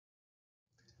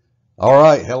All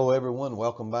right, hello everyone.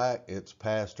 Welcome back. It's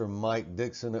Pastor Mike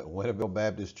Dixon at Winterville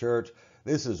Baptist Church.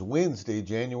 This is Wednesday,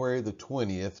 January the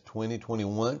 20th,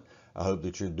 2021. I hope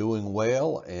that you're doing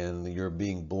well and you're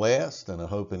being blessed, and I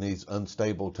hope in these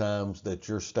unstable times that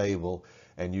you're stable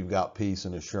and you've got peace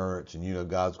and assurance, and you know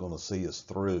God's going to see us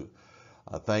through.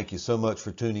 Thank you so much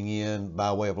for tuning in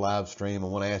by way of live stream. I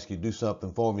want to ask you to do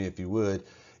something for me if you would.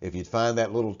 If you'd find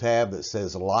that little tab that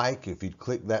says like, if you'd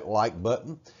click that like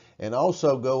button, and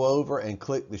also go over and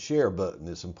click the share button.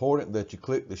 It's important that you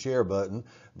click the share button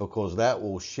because that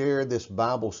will share this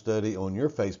Bible study on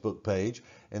your Facebook page,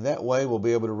 and that way we'll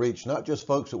be able to reach not just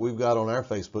folks that we've got on our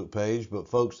Facebook page, but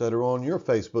folks that are on your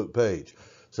Facebook page.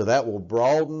 So that will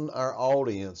broaden our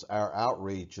audience, our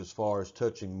outreach, as far as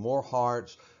touching more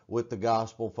hearts with the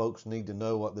gospel. Folks need to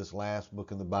know what this last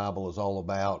book in the Bible is all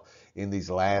about in these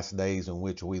last days in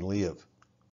which we live.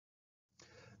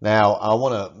 Now, I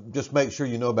want to just make sure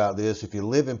you know about this. If you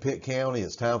live in Pitt County,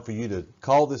 it's time for you to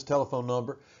call this telephone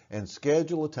number and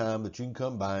schedule a time that you can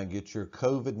come by and get your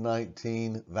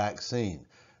COVID-19 vaccine.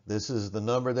 This is the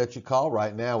number that you call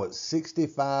right now at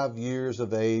 65 years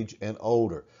of age and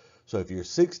older. So if you're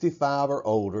 65 or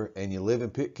older and you live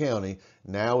in Pitt County,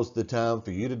 now is the time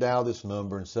for you to dial this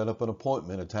number and set up an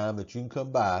appointment, a time that you can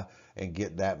come by and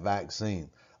get that vaccine.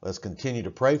 Let's continue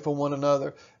to pray for one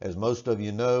another. As most of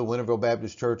you know, Winterville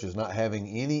Baptist Church is not having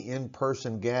any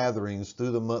in-person gatherings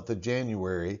through the month of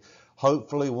January.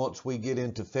 Hopefully, once we get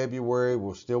into February,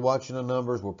 we're still watching the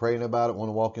numbers. We're praying about it, want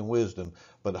to walk in wisdom.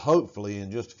 But hopefully,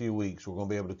 in just a few weeks, we're going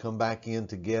to be able to come back in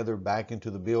together, back into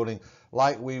the building,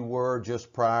 like we were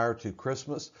just prior to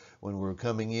Christmas when we were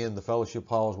coming in the fellowship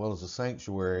hall as well as the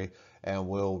sanctuary. And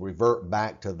we'll revert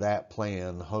back to that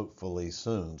plan hopefully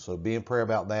soon. So be in prayer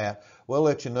about that. We'll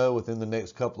let you know within the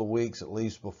next couple of weeks, at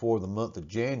least before the month of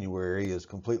January is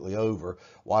completely over,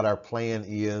 what our plan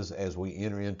is as we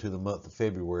enter into the month of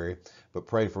February. But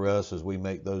pray for us as we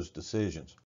make those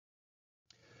decisions.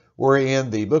 We're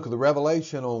in the book of the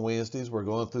Revelation on Wednesdays. We're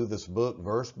going through this book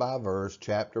verse by verse,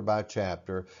 chapter by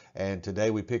chapter. And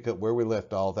today we pick up where we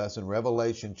left off. That's in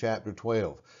Revelation chapter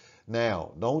 12.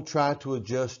 Now, don't try to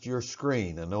adjust your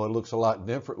screen. I know it looks a lot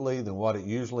differently than what it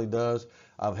usually does.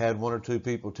 I've had one or two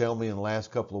people tell me in the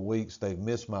last couple of weeks they've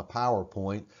missed my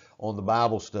PowerPoint on the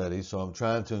Bible study, so I'm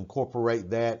trying to incorporate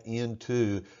that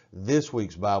into this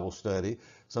week's Bible study.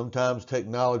 Sometimes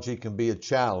technology can be a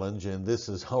challenge, and this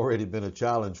has already been a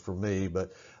challenge for me,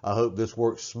 but I hope this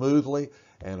works smoothly,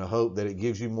 and I hope that it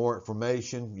gives you more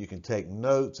information. You can take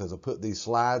notes as I put these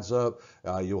slides up.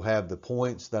 You'll have the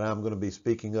points that I'm going to be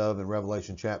speaking of in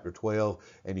Revelation chapter 12,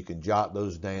 and you can jot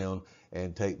those down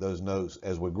and take those notes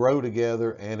as we grow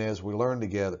together and as we learn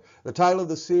together. The title of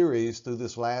the series through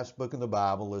this last book in the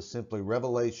Bible is simply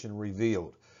Revelation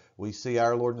Revealed. We see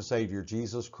our Lord and Savior,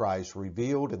 Jesus Christ,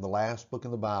 revealed in the last book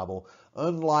in the Bible,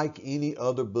 unlike any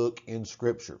other book in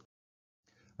Scripture.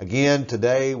 Again,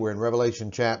 today we're in Revelation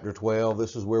chapter 12.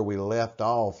 This is where we left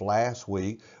off last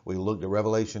week. We looked at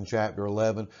Revelation chapter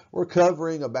 11. We're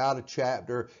covering about a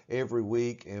chapter every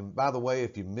week. And by the way,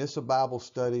 if you miss a Bible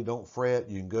study, don't fret.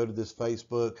 You can go to this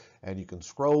Facebook and you can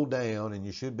scroll down and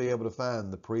you should be able to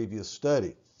find the previous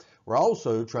study. We're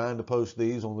also trying to post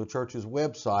these on the church's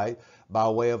website by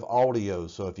way of audio.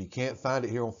 So if you can't find it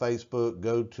here on Facebook,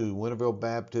 go to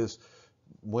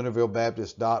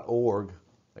wintervillebaptist.org.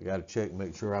 I got to check and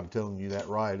make sure I'm telling you that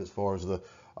right as far as the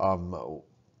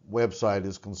website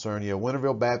is concerned. Yeah,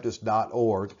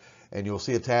 wintervillebaptist.org, and you'll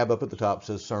see a tab up at the top that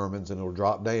says sermons, and it'll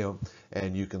drop down,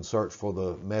 and you can search for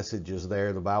the messages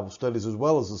there, the Bible studies, as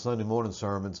well as the Sunday morning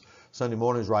sermons. Sunday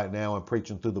mornings right now I'm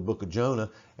preaching through the book of Jonah,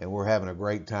 and we're having a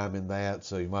great time in that,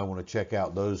 so you might want to check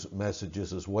out those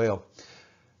messages as well.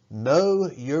 Know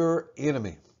your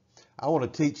enemy. I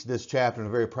want to teach this chapter in a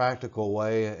very practical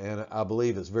way, and I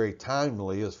believe it's very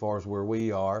timely as far as where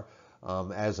we are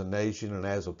as a nation and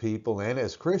as a people and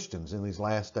as Christians in these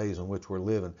last days in which we're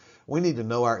living. We need to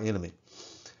know our enemy.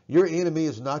 Your enemy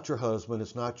is not your husband.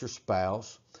 It's not your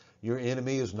spouse. Your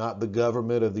enemy is not the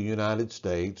government of the United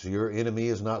States. Your enemy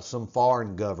is not some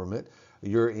foreign government.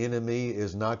 Your enemy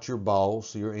is not your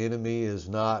boss. Your enemy is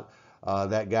not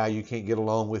that guy you can't get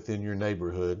along with in your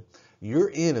neighborhood.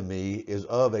 Your enemy is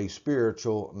of a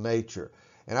spiritual nature.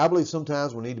 And I believe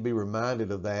sometimes we need to be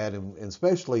reminded of that, and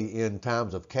especially in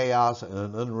times of chaos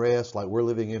and unrest like we're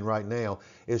living in right now,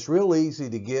 it's real easy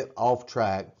to get off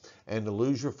track and to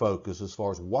lose your focus as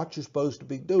far as what you're supposed to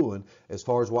be doing, as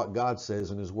far as what God says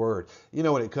in His Word. You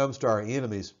know, when it comes to our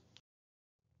enemies,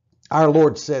 our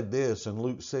Lord said this in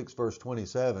Luke 6, verse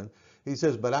 27. He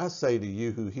says, "But I say to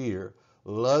you who hear,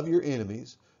 love your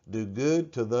enemies, do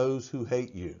good to those who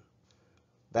hate you."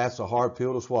 That's a hard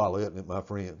pill to swallow, isn't it, my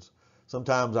friends?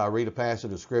 Sometimes I read a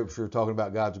passage of scripture talking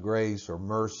about God's grace or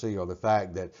mercy or the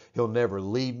fact that he'll never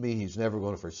leave me, he's never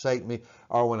going to forsake me.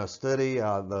 Or when I study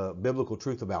the biblical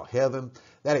truth about heaven,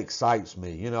 that excites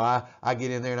me. You know, I get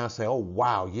in there and I say, oh,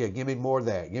 wow, yeah, give me more of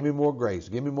that. Give me more grace.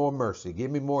 Give me more mercy. Give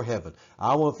me more heaven.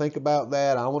 I want to think about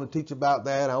that. I want to teach about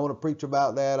that. I want to preach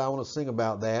about that. I want to sing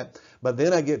about that. But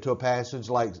then I get to a passage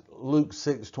like Luke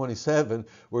 6:27,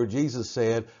 where Jesus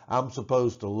said, I'm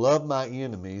supposed to love my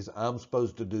enemies. I'm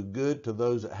supposed to do good to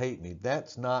those that hate me.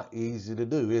 That's not easy to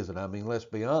do, is it? I mean, let's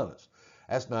be honest.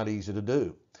 That's not easy to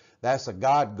do. That's a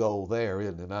God goal there,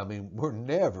 isn't it? I mean, we're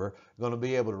never going to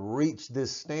be able to reach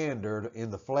this standard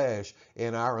in the flesh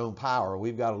in our own power.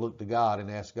 We've got to look to God and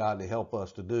ask God to help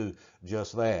us to do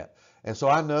just that. And so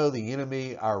I know the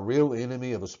enemy, our real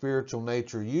enemy of a spiritual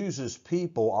nature, uses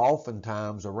people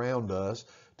oftentimes around us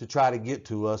to try to get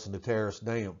to us and to tear us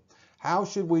down. How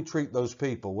should we treat those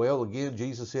people? Well, again,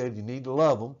 Jesus said you need to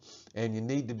love them and you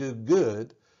need to do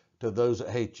good to those that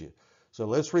hate you. So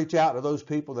let's reach out to those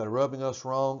people that are rubbing us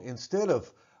wrong instead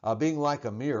of being like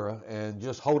a mirror and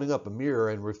just holding up a mirror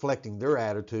and reflecting their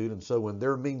attitude. And so when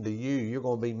they're mean to you, you're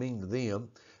going to be mean to them.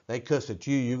 They cuss at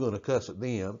you, you're going to cuss at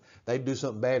them. They do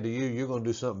something bad to you, you're going to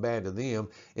do something bad to them.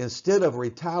 Instead of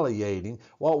retaliating,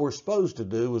 what we're supposed to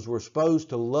do is we're supposed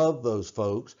to love those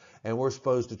folks and we're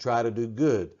supposed to try to do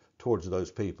good towards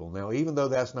those people. Now, even though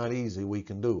that's not easy, we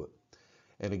can do it.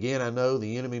 And again, I know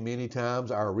the enemy many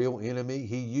times, our real enemy,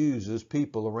 he uses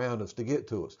people around us to get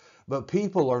to us. But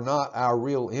people are not our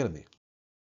real enemy.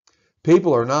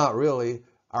 People are not really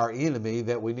our enemy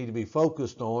that we need to be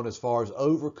focused on as far as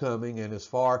overcoming and as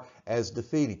far as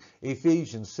defeating.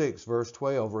 Ephesians 6 verse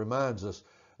 12 reminds us,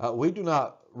 we do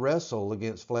not wrestle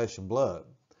against flesh and blood,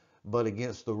 but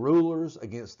against the rulers,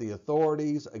 against the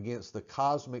authorities, against the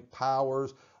cosmic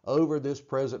powers over this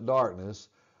present darkness,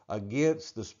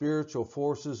 against the spiritual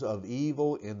forces of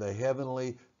evil in the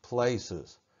heavenly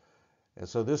places. And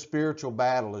so this spiritual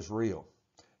battle is real.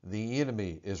 The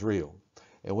enemy is real.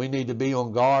 And we need to be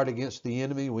on guard against the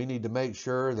enemy. We need to make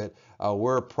sure that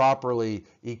we're properly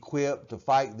equipped to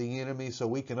fight the enemy so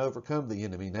we can overcome the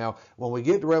enemy. Now, when we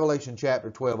get to Revelation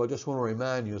chapter 12, I just want to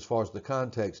remind you as far as the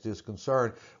context is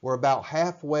concerned, we're about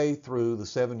halfway through the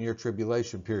 7-year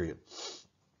tribulation period.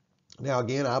 Now,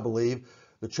 again, I believe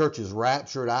the church is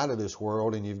raptured out of this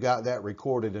world, and you've got that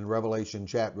recorded in Revelation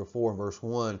chapter 4 verse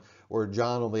 1, where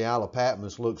John on the Isle of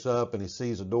Patmos looks up and he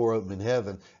sees a door open in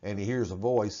heaven and he hears a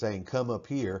voice saying, come up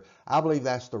here. I believe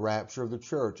that's the rapture of the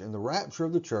church. And the rapture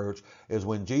of the church is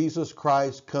when Jesus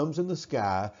Christ comes in the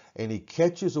sky and he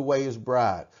catches away his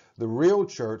bride. The real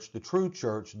church, the true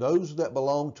church, those that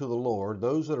belong to the Lord,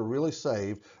 those that are really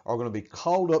saved, are going to be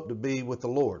called up to be with the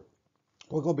Lord.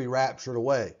 We're going to be raptured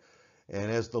away. And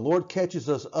as the Lord catches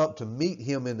us up to meet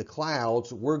him in the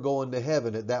clouds, we're going to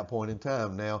heaven at that point in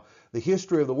time. Now, the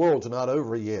history of the world's not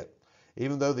over yet.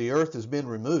 Even though the earth has been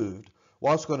removed,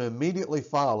 what's going to immediately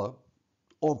follow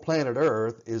on planet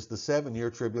Earth is the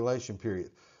 7-year tribulation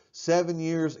period. 7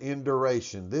 years in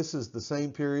duration. This is the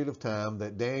same period of time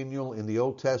that Daniel in the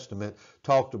Old Testament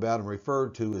talked about and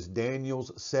referred to as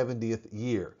Daniel's 70th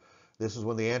year. This is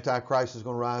when the Antichrist is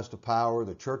going to rise to power.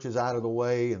 The church is out of the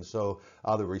way. And so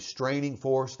the restraining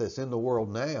force that's in the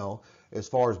world now, as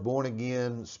far as born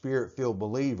again, spirit-filled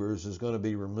believers, is going to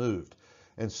be removed.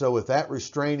 And so with that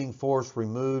restraining force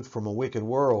removed from a wicked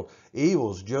world,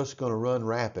 evil's just going to run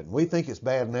rapid. We think it's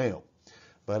bad now.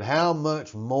 But how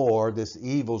much more this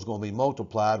evil is going to be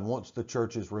multiplied once the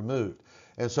church is removed.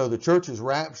 And so the church is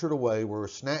raptured away. We're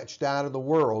snatched out of the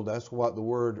world. That's what the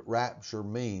word rapture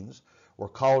means. We're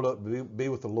called up to be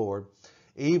with the Lord.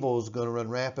 Evil is going to run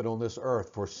rapid on this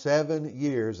earth for 7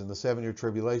 years in the 7-year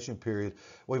tribulation period.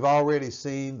 We've already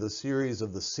seen the series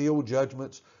of the seal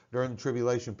judgments during the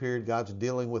tribulation period. God's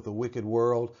dealing with the wicked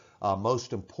world.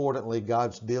 Most importantly,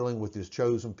 God's dealing with his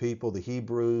chosen people, the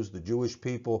Hebrews, the Jewish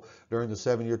people during the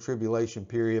 7-year tribulation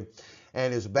period.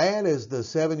 And as bad as the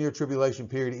 7-year tribulation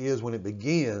period is when it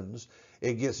begins,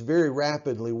 it gets very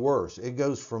rapidly worse. It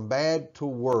goes from bad to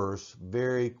worse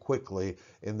very quickly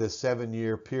in this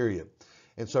 7-year period.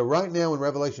 And so right now in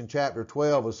Revelation chapter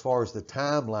 12, as far as the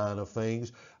timeline of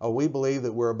things, we believe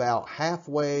that we're about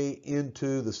halfway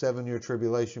into the 7-year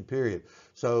tribulation period.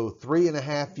 So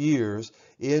 3.5 years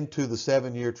into the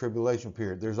 7-year tribulation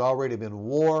period. There's already been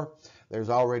war. There's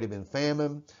already been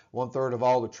famine. 1/3 of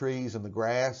all the trees and the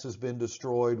grass has been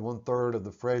destroyed. 1/3 of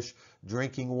the fresh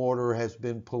drinking water has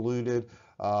been polluted.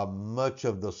 Much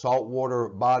of the saltwater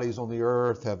bodies on the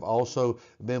earth have also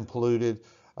been polluted.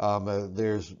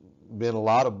 There's been a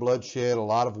lot of bloodshed, a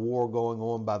lot of war going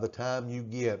on. By the time you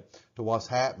get to to what's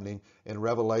happening in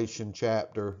Revelation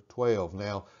chapter 12.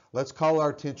 Now, let's call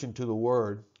our attention to the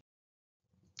Word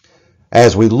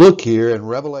as we look here in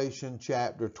Revelation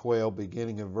chapter 12,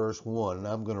 beginning in verse 1. And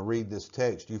I'm going to read this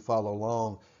text. You follow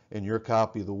along in your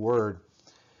copy of the Word.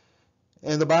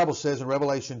 And the Bible says in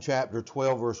Revelation chapter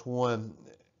 12, verse 1,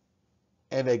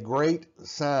 "And a great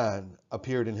sign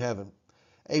appeared in heaven,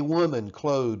 a woman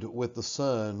clothed with the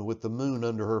sun, with the moon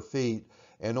under her feet,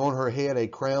 and on her head a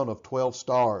crown of 12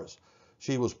 stars.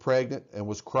 She was pregnant and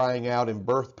was crying out in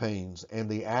birth pains and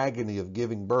the agony of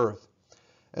giving birth.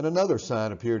 And another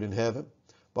sign appeared in heaven.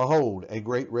 Behold, a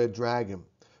great red dragon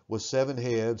with 7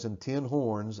 heads and 10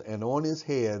 horns, and on his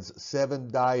heads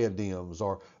 7 diadems,"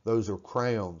 or those are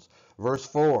crowns. Verse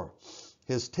 4,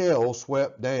 "His tail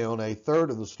swept down a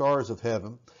third of the stars of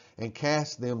heaven and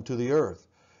cast them to the earth.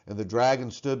 And the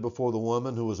dragon stood before the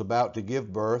woman who was about to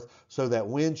give birth, so that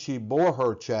when she bore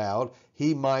her child,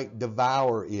 he might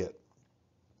devour it."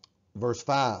 Verse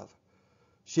 5,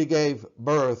 "She gave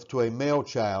birth to a male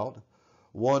child,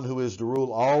 one who is to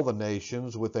rule all the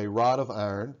nations with a rod of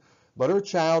iron. But her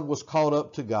child was caught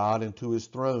up to God and to his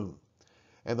throne.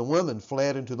 And the woman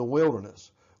fled into the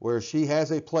wilderness, where she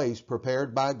has a place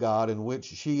prepared by God in which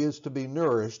she is to be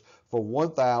nourished for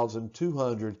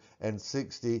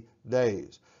 1,260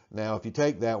 days. Now, if you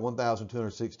take that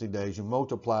 1,260 days, you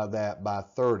multiply that by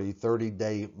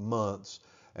 30-day months,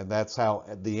 and that's how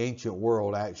the ancient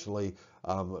world actually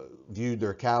viewed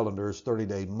their calendars,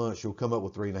 30-day months, you'll come up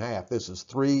with 3.5. This is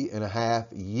 3.5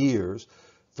 years.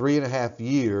 3.5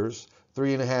 years,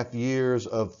 3.5 years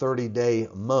of 30-day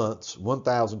months,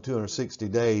 1,260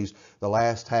 days, the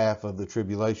last half of the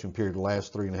tribulation period, the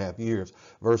last 3.5 years.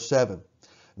 Verse 7,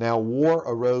 "Now war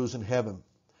arose in heaven,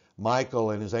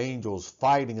 Michael and his angels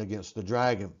fighting against the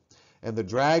dragon. And the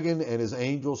dragon and his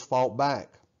angels fought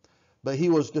back. But he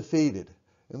was defeated,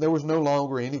 and there was no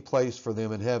longer any place for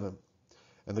them in heaven.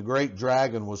 And the great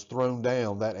dragon was thrown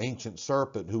down, that ancient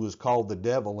serpent who is called the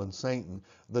devil and Satan,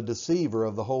 the deceiver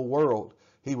of the whole world.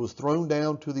 He was thrown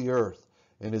down to the earth,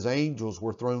 and his angels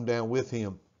were thrown down with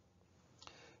him.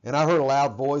 And I heard a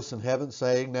loud voice in heaven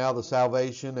saying, Now the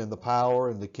salvation and the power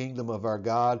and the kingdom of our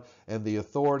God and the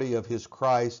authority of his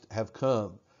Christ have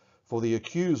come. For the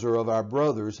accuser of our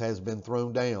brothers has been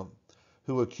thrown down,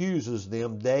 who accuses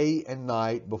them day and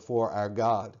night before our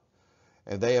God.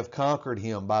 And they have conquered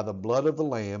him by the blood of the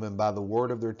Lamb and by the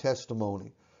word of their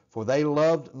testimony. For they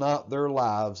loved not their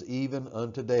lives even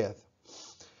unto death.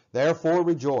 Therefore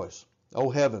rejoice, O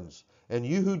heavens, and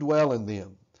you who dwell in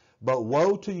them. But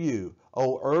woe to you,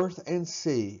 O earth and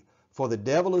sea, for the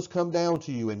devil has come down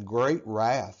to you in great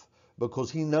wrath,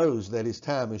 because he knows that his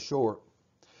time is short.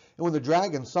 And when the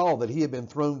dragon saw that he had been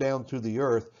thrown down to the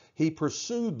earth, he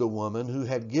pursued the woman who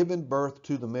had given birth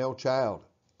to the male child.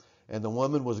 And the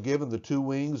woman was given the 2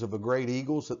 wings of a great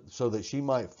eagle, so that she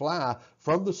might fly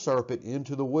from the serpent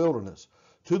into the wilderness,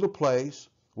 to the place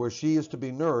where she is to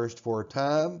be nourished for a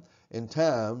time and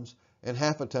times and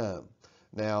half a time.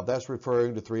 Now, that's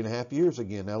referring to 3.5 years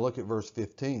again. Now look at verse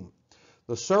 15.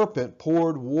 The serpent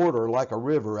poured water like a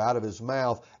river out of his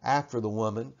mouth after the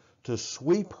woman, to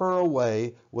sweep her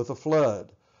away with a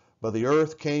flood. But the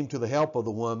earth came to the help of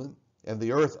the woman, and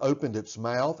the earth opened its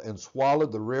mouth and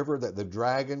swallowed the river that the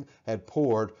dragon had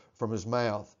poured from his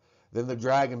mouth. Then the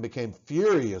dragon became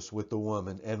furious with the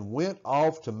woman and went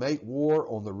off to make war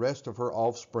on the rest of her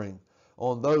offspring,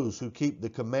 on those who keep the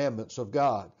commandments of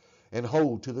God and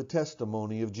hold to the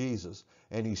testimony of Jesus.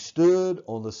 And he stood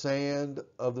on the sand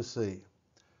of the sea.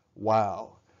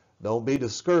 Wow. Don't be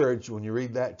discouraged when you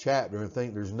read that chapter and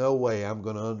think there's no way I'm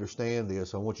going to understand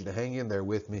this. I want you to hang in there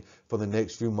with me for the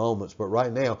next few moments. But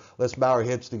right now, let's bow our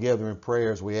heads together in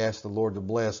prayer as we ask the Lord to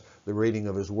bless the reading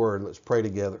of his word. Let's pray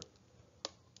together.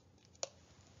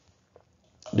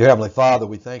 Dear Heavenly Father,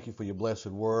 we thank you for your blessed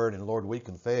word. And Lord, we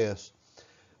confess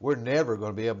we're never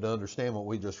going to be able to understand what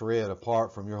we just read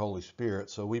apart from your Holy Spirit.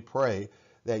 So we pray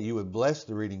that you would bless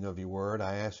the reading of your word.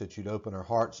 I ask that you'd open our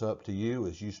hearts up to you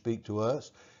as you speak to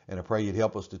us. And I pray you'd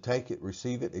help us to take it,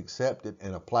 receive it, accept it,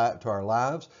 and apply it to our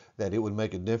lives, that it would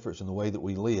make a difference in the way that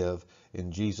we live.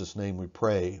 In Jesus' name we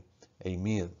pray.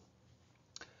 Amen.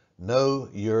 Know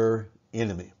your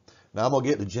enemy. Now I'm going to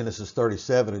get to Genesis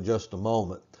 37 in just a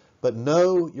moment. But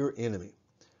know your enemy.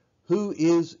 Who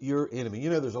is your enemy?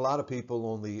 You know, there's a lot of people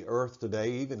on the earth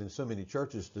today, even in so many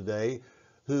churches today,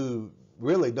 who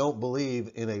really don't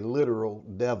believe in a literal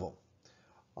devil.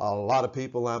 A lot of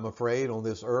people, I'm afraid, on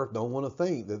this earth don't want to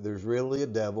think that there's really a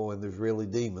devil and there's really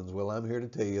demons. Well, I'm here to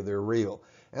tell you they're real.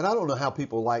 And I don't know how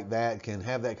people like that can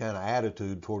have that kind of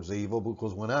attitude towards evil,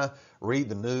 because when I read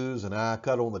the news and I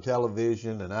cut on the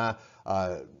television and I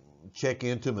check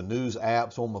into my news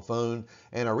apps on my phone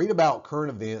and I read about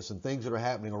current events and things that are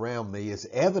happening around me, it's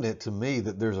evident to me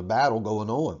that there's a battle going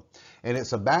on. And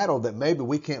it's a battle that maybe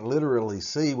we can't literally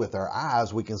see with our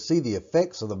eyes. We can see the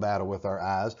effects of the battle with our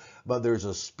eyes, but there's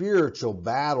a spiritual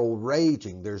battle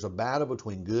raging. There's a battle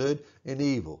between good and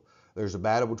evil. There's a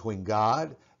battle between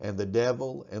God and the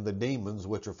devil and the demons,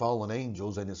 which are fallen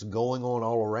angels, and it's going on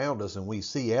all around us, and we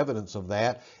see evidence of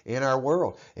that in our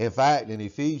world. In fact, in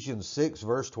Ephesians 6,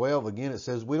 verse 12, again, it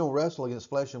says, we don't wrestle against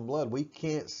flesh and blood. We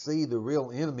can't see the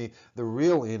real enemy. The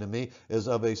real enemy is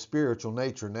of a spiritual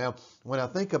nature. Now, when I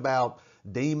think about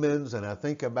demons and I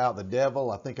think about the devil,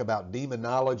 I think about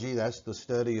demonology. That's the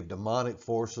study of demonic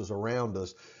forces around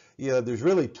us. Yeah, there's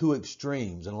really two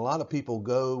extremes, and a lot of people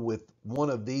go with one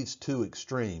of these two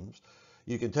extremes.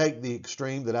 You can take the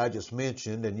extreme that I just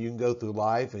mentioned, and you can go through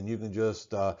life and you can just,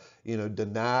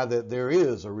 deny that there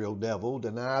is a real devil,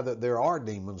 deny that there are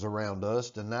demons around us,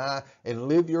 deny and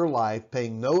live your life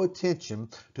paying no attention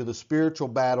to the spiritual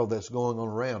battle that's going on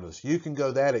around us. You can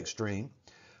go that extreme.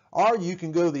 Or you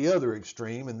can go the other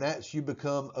extreme, and that's you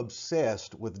become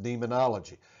obsessed with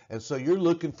demonology. And so you're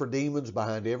looking for demons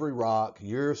behind every rock.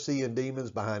 You're seeing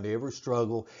demons behind every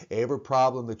struggle, every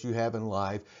problem that you have in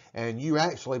life. And you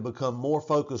actually become more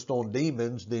focused on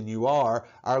demons than you are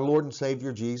our Lord and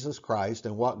Savior Jesus Christ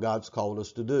and what God's called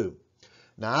us to do.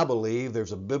 Now, I believe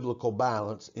there's a biblical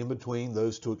balance in between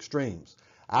those two extremes.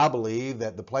 I believe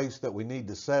that the place that we need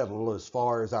to settle as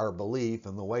far as our belief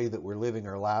and the way that we're living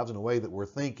our lives and the way that we're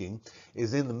thinking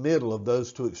is in the middle of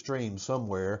those two extremes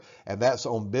somewhere, and that's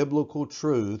on biblical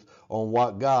truth on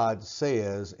what God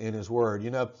says in His Word.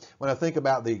 You know, when I think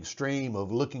about the extreme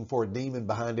of looking for a demon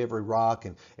behind every rock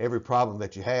and every problem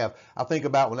that you have, I think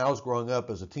about when I was growing up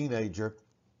as a teenager,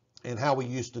 and how we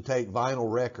used to take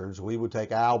vinyl records. We would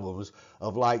take albums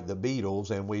of like the Beatles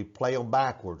and we'd play them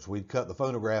backwards. We'd cut the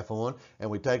phonograph on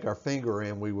and we'd take our finger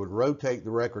and we would rotate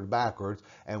the record backwards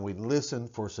and we'd listen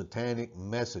for satanic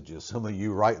messages. Some of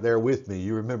you right there with me,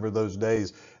 you remember those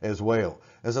days as well.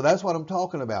 And so that's what I'm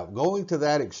talking about. Going to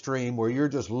that extreme where you're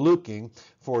just looking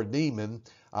for a demon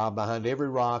behind every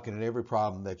rock and in every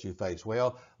problem that you face.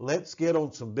 Well, let's get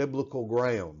on some biblical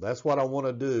ground. That's what I want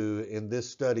to do in this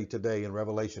study today in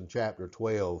Revelation chapter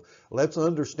 12. Let's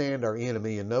understand our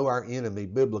enemy and know our enemy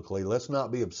biblically. Let's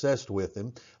not be obsessed with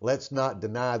him. Let's not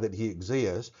deny that he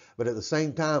exists. But at the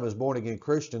same time, as born-again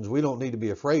Christians, we don't need to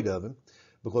be afraid of him,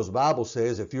 because the Bible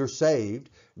says if you're saved,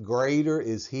 greater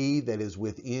is he that is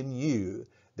within you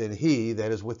than he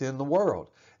that is within the world.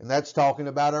 And that's talking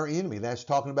about our enemy. That's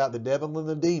talking about the devil and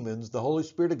the demons. The Holy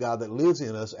Spirit of God that lives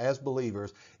in us as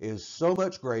believers is so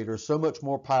much greater, so much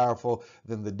more powerful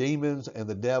than the demons and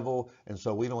the devil, and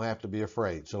so we don't have to be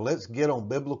afraid. So let's get on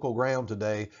biblical ground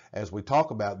today as we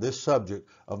talk about this subject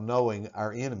of knowing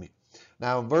our enemy.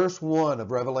 Now, in verse 1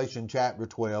 of Revelation chapter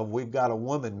 12, we've got a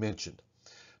woman mentioned.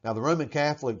 Now, the Roman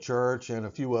Catholic Church and a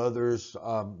few others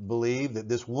believe that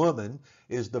this woman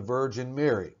is the Virgin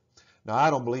Mary. Now,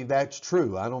 I don't believe that's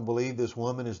true. I don't believe this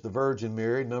woman is the Virgin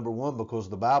Mary, number one, because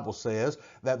the Bible says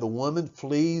that the woman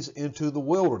flees into the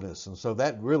wilderness, and so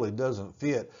that really doesn't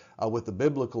fit with the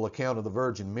biblical account of the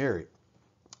Virgin Mary.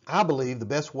 I believe the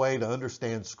best way to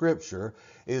understand Scripture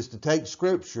is to take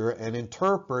Scripture and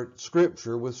interpret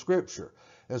Scripture with Scripture.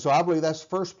 And so I believe that's the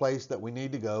first place that we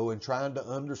need to go in trying to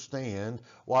understand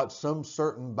what some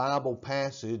certain Bible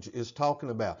passage is talking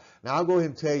about. Now, I'll go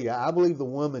ahead and tell you, I believe the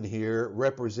woman here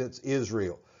represents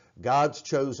Israel, God's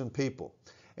chosen people.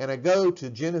 And I go to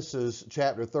Genesis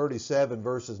chapter 37,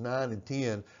 verses 9 and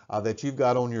 10 that you've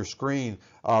got on your screen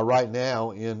right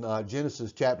now in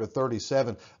Genesis chapter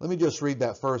 37. Let me just read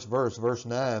that first verse, verse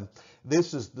 9.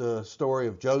 This is the story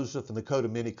of Joseph and the coat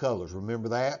of many colors. Remember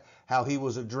that? How he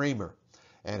was a dreamer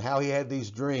and how he had these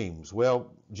dreams.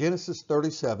 Well, Genesis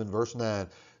 37, verse 9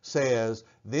 says,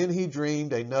 then he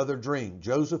dreamed another dream.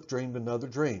 Joseph dreamed another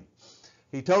dream.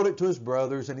 He told it to his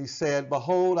brothers, and he said,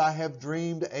 behold, I have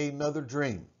dreamed another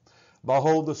dream.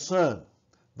 Behold, the sun,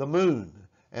 the moon,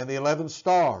 and the 11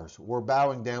 stars were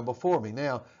bowing down before me.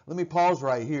 Now, let me pause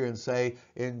right here and say,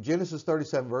 in Genesis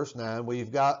 37, verse 9,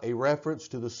 we've got a reference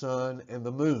to the sun and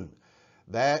the moon.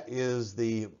 That is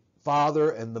the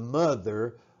father and the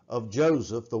mother of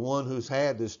Joseph, the one who's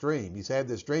had this dream. He's had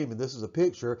this dream, and this is a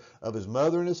picture of his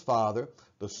mother and his father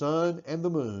the sun and the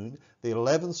moon. The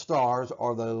 11 stars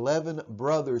are the 11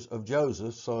 brothers of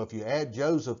Joseph. So if you add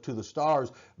Joseph to the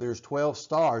stars, there's 12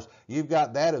 stars. You've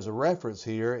got that as a reference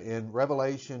here in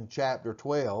Revelation chapter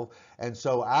 12. And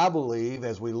so I believe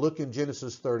as we look in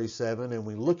Genesis 37 and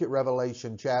we look at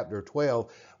Revelation chapter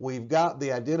 12, we've got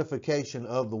the identification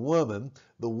of the woman.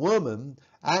 The woman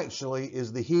actually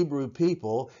is the Hebrew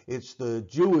people. It's the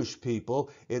Jewish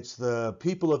people. It's the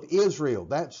people of Israel.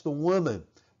 That's the woman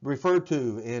referred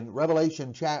to in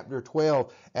Revelation chapter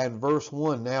 12 and verse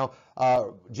 1. Now,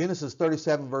 Genesis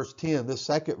 37 verse 10, this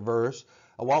second verse,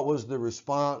 what was the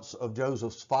response of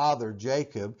Joseph's father,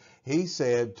 Jacob? He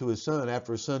said to his son,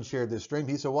 after his son shared this dream,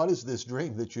 he said, "What is this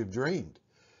dream that you've dreamed?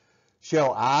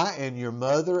 Shall I and your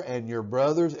mother and your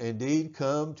brothers indeed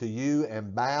come to you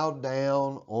and bow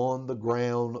down on the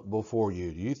ground before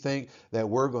you?" Do you think that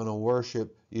we're going to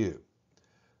worship you?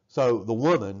 So the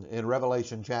woman in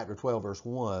Revelation chapter 12 verse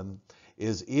 1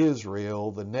 is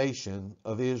Israel, the nation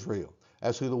of Israel.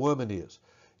 That's who the woman is.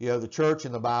 You know, the church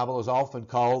in the Bible is often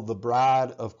called the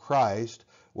bride of Christ.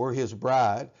 We're his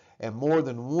bride. And more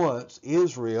than once,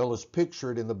 Israel is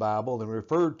pictured in the Bible and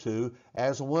referred to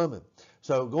as a woman.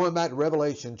 So going back to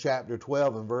Revelation chapter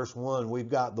 12 and verse 1, we've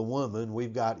got the woman,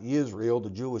 we've got Israel, the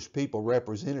Jewish people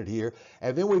represented here,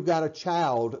 and then we've got a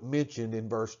child mentioned in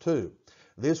verse 2.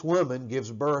 This woman gives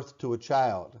birth to a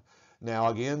child. Now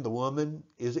again, the woman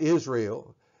is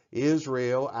Israel.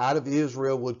 Israel, out of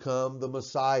Israel would come the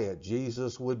Messiah.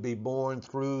 Jesus would be born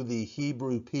through the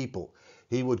Hebrew people.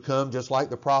 He would come just like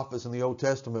the prophets in the Old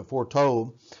Testament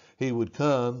foretold. He would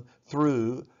come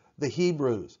through the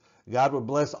Hebrews. God would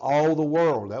bless all the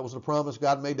world. That was the promise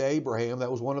God made to Abraham.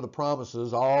 That was one of the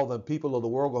promises. All the people of the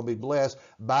world are going to be blessed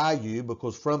by you,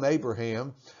 because from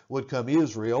Abraham would come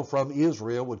Israel. From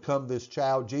Israel would come this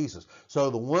child, Jesus. So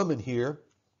the woman here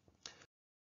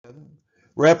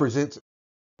represents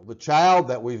the child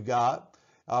that we've got,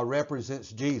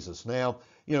 represents Jesus. Now,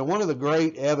 you know, one of the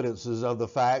great evidences of the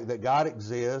fact that God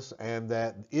exists and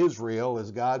that Israel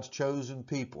is God's chosen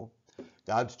people,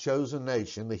 God's chosen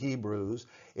nation, the Hebrews,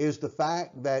 is the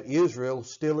fact that Israel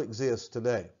still exists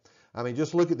today. I mean,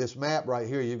 just look at this map right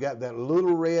here. You've got that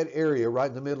little red area right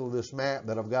in the middle of this map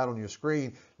that I've got on your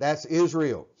screen. That's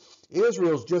Israel.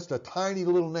 Israel's just a tiny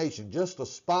little nation, just a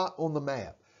spot on the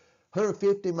map.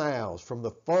 150 miles from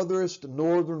the furthest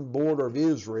northern border of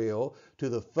Israel to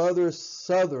the furthest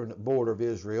southern border of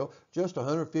Israel, just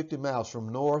 150 miles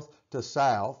from north to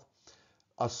south.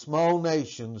 A small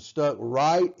nation stuck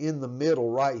right in the middle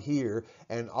right here,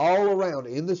 and all around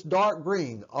in this dark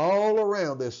green, all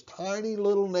around this tiny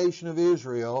little nation of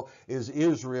Israel is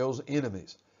Israel's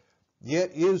enemies.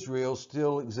 Yet Israel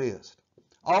still exists.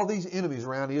 All these enemies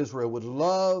around Israel would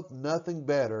love nothing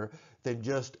better than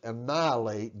just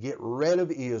annihilate, get rid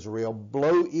of Israel,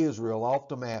 blow Israel off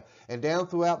the map. And down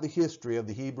throughout the history of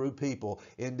the Hebrew people,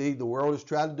 indeed, the world has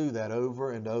tried to do that over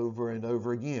and over and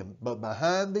over again. But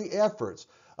behind the efforts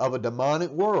of a demonic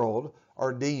world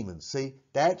are demons. See,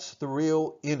 that's the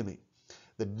real enemy.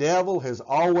 The devil has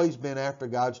always been after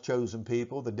God's chosen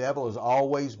people. The devil has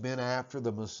always been after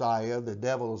the Messiah. The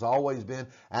devil has always been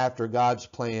after God's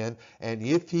plan. And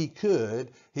if he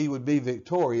could, he would be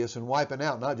victorious in wiping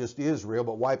out not just Israel,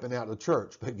 but wiping out the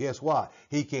church. But guess what?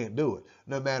 He can't do it.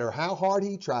 No matter how hard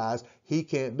he tries, he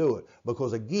can't do it.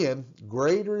 Because again,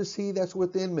 greater is he that's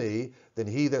within me than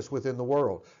he that's within the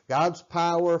world. God's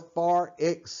power far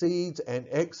exceeds and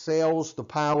excels the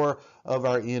power of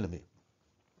our enemy.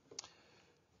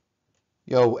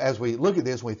 You know, as we look at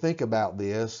this, we think about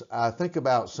this, I think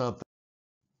about something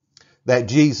that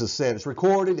Jesus said. It's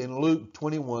recorded in Luke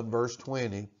 21, verse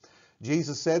 20.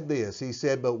 Jesus said this. He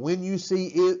said, "But when you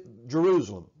see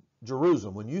Jerusalem,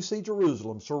 when you see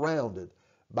Jerusalem surrounded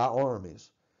by armies,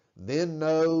 then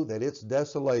know that its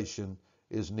desolation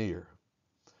is near."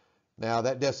 Now,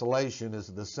 that desolation is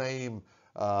the same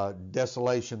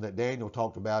desolation that Daniel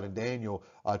talked about in Daniel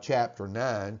chapter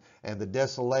 9, and the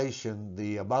desolation,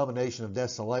 the abomination of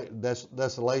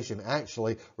desolation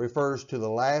actually refers to the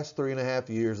last 3.5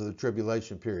 years of the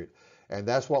tribulation period. And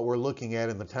that's what we're looking at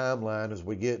in the timeline as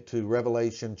we get to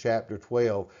Revelation chapter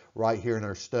 12 right here in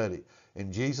our study.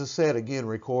 And Jesus said, again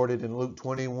recorded in Luke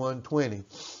 21:20,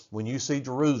 when you see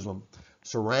Jerusalem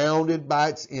surrounded by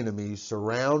its enemies,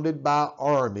 surrounded by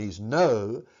armies,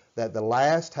 know that the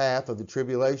last half of the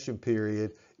tribulation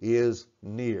period is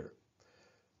near.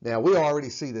 Now, we already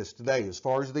see this today as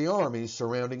far as the armies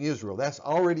surrounding Israel. That's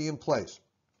already in place.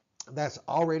 That's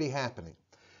already happening.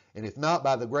 And if not,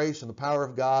 by the grace and the power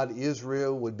of God,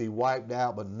 Israel would be wiped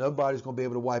out, but nobody's going to be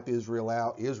able to wipe Israel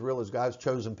out. Israel is God's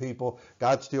chosen people.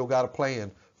 God's still got a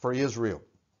plan for Israel.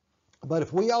 But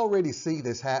if we already see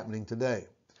this happening today,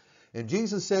 and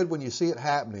Jesus said when you see it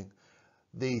happening,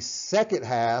 the second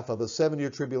half of a 7-year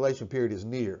tribulation period is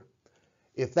near.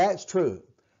 If that's true,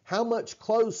 how much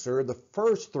closer the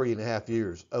first 3.5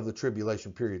 years of the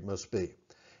tribulation period must be?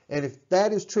 And if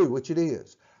that is true, which it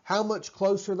is, how much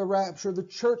closer the rapture of the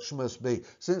church must be,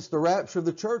 since the rapture of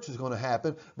the church is going to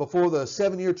happen before the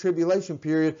 7-year tribulation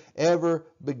period ever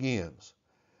begins.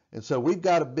 And so we've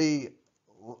got to be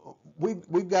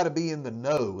in the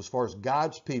know as far as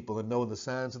God's people and knowing the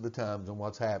signs of the times and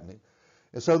what's happening.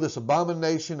 And so this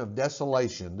abomination of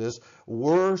desolation, this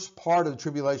worst part of the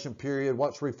tribulation period,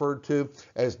 what's referred to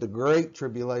as the Great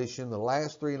Tribulation, the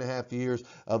last 3.5 years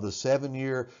of the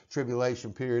 7-year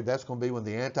tribulation period, that's going to be when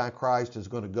the Antichrist is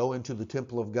going to go into the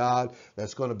temple of God.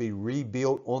 That's going to be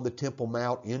rebuilt on the Temple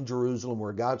Mount in Jerusalem,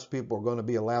 where God's people are going to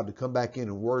be allowed to come back in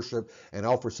and worship and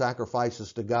offer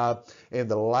sacrifices to God. And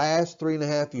the last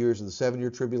 3.5 years of the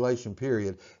 7-year tribulation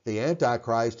period, the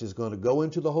Antichrist is going to go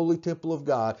into the holy temple of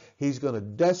God. He's going to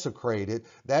desecrate it.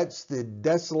 That's the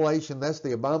desolation, that's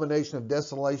the abomination of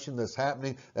desolation that's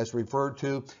happening, that's referred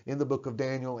to in the book of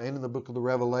Daniel and in the book of the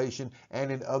Revelation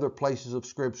and in other places of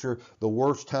Scripture. The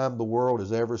worst time the world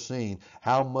has ever seen.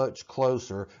 How much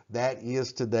closer that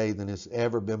is today than it's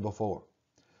ever been before.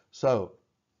 So,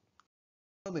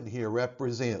 the woman here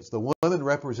represents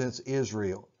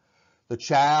Israel. The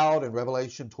child in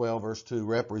Revelation 12 verse 2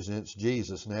 represents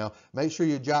Jesus. Now, make sure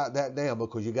you jot that down,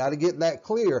 because you got to get that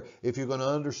clear if you're going to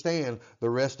understand the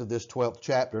rest of this 12th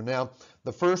chapter. Now,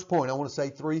 the first point, I want to say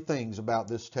 3 things about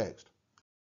this text.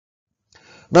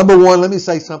 Number 1, let me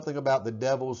say something about the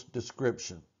devil's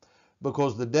description,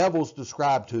 because the devil's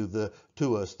described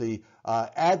to us, the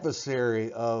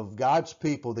adversary of God's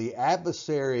people, the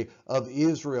adversary of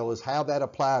Israel, is how that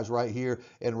applies right here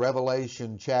in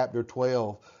Revelation chapter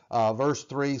 12. Verse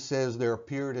 3 says, there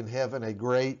appeared in heaven a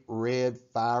great red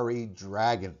fiery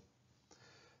dragon.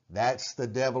 That's the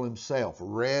devil himself.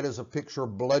 Red is a picture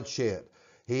of bloodshed.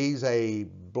 He's a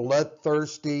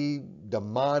bloodthirsty,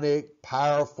 demonic,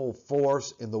 powerful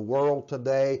force in the world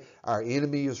today. Our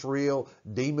enemy is real.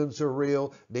 Demons are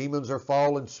real. Demons are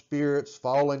fallen spirits,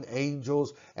 fallen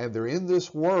angels, and they're in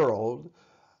this world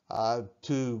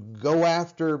to go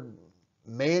after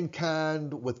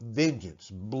mankind with vengeance,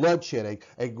 bloodshed,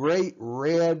 a great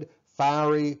red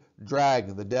fiery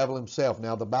dragon, the devil himself.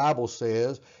 Now, the Bible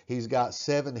says he's got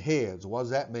 7 heads. What does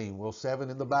that mean? Well,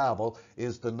 7 in the Bible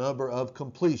is the number of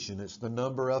completion. It's the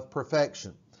number of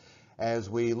perfection. As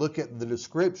we look at the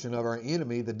description of our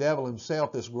enemy, the devil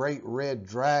himself, this great red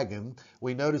dragon,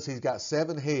 we notice he's got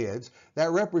 7 heads.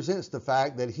 That represents the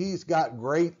fact that he's got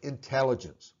great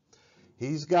intelligence.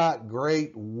 He's got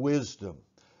great wisdom.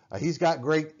 He's got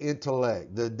great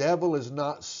intellect. The devil is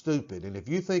not stupid. And if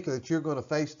you think that you're going to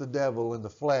face the devil in the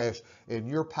flesh in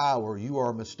your power, you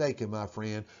are mistaken, my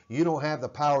friend. You don't have the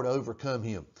power to overcome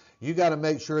him. You got to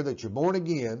make sure that you're born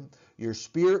again, you're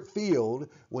spirit-filled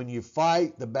when you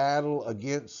fight the battle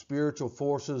against spiritual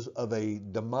forces of a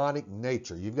demonic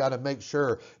nature. You've got to make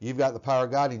sure you've got the power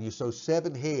of God in you. So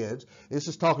 7 heads. This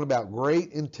is talking about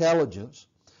great intelligence.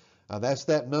 That's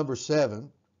that number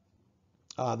 7.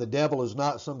 The devil is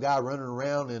not some guy running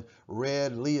around in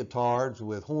red leotards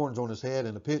with horns on his head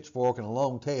and a pitchfork and a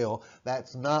long tail.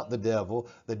 That's not the devil.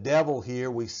 The devil here,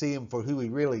 we see him for who he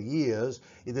really is.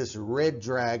 This red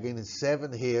dragon and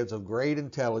 7 heads of great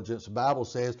intelligence. The Bible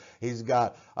says he's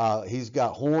got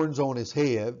horns on his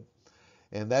head.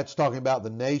 And that's talking about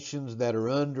the nations that are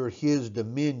under his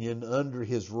dominion, under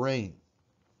his reign.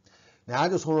 Now, I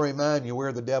just want to remind you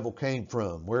where the devil came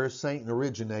from, where Satan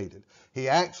originated. He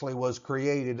actually was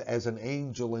created as an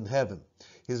angel in heaven.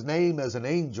 His name as an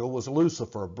angel was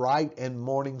Lucifer, bright and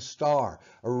morning star.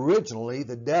 Originally,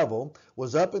 the devil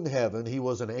was up in heaven. He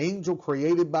was an angel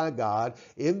created by God,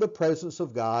 in the presence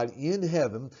of God, in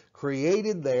heaven,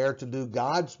 created there to do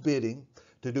God's bidding,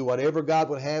 to do whatever God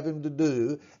would have him to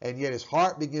do, and yet his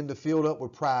heart began to fill up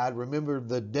with pride. Remember,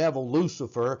 the devil,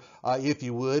 Lucifer, if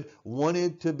you would,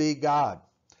 wanted to be God.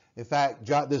 In fact,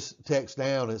 jot this text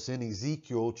down. It's in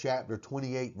Ezekiel chapter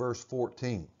 28, verse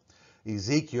 14.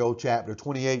 Ezekiel chapter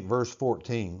 28, verse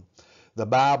 14. The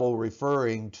Bible,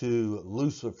 referring to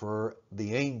Lucifer,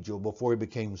 the angel, before he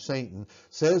became Satan,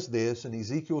 says this in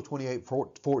Ezekiel 28,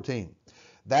 14.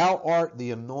 Thou art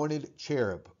the anointed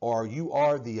cherub, or you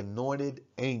are the anointed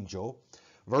angel.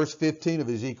 Verse 15 of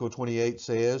Ezekiel 28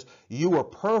 says, you are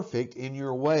perfect in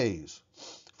your ways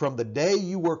from the day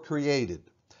you were created,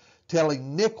 till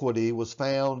iniquity was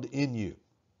found in you.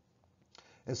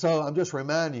 And so I'm just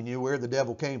reminding you where the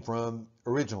devil came from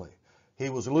originally. He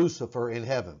was Lucifer in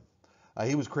heaven.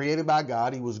 He was created by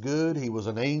God. He was good. He was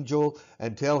an angel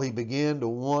until he began to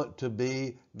want to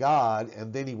be God,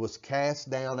 and then he was cast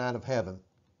down out of heaven.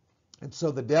 And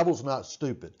so the devil's not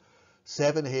stupid.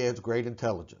 7 heads, great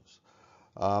intelligence.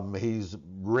 He's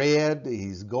red.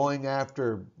 He's going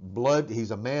after blood.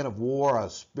 He's a man of war, a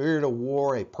spirit of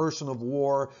war, a person of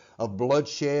war, of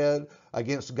bloodshed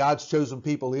against God's chosen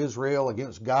people, Israel,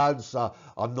 against God's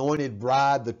anointed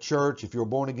bride, the church. If you're a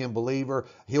born-again believer,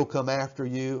 he'll come after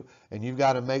you, and you've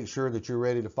got to make sure that you're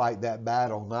ready to fight that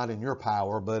battle, not in your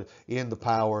power, but in the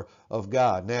power of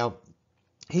God. Now,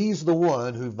 he's the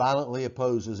one who violently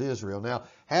opposes Israel. Now,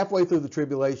 halfway through the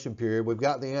tribulation period, we've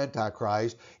got the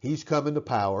Antichrist. He's coming to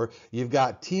power. You've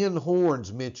got 10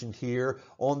 horns mentioned here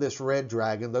on this red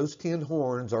dragon. Those 10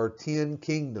 horns are 10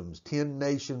 kingdoms, 10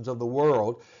 nations of the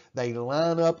world. They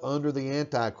line up under the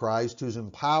Antichrist, who's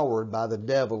empowered by the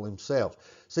devil himself.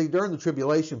 See, during the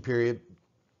tribulation period,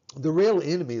 the real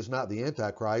enemy is not the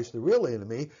Antichrist. The real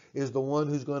enemy is the one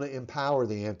who's going to empower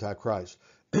the Antichrist.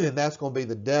 And that's going to be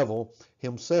the devil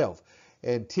himself.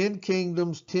 And 10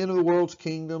 kingdoms, 10 of the world's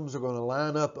kingdoms are going to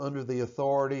line up under the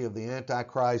authority of the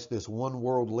Antichrist, this one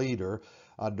world leader,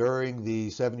 during the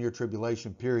 7-year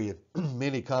tribulation period.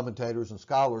 Many commentators and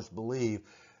scholars believe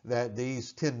that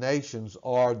these 10 nations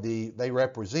they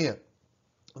represent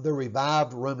the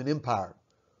revived Roman Empire.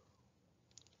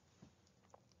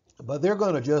 But they're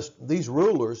going to these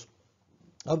rulers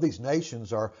of these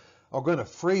nations are going to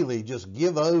freely just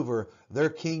give over their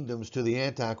kingdoms to the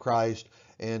Antichrist,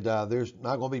 and there's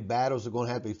not going to be battles that are going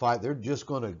to have to be fought. They're just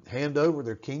going to hand over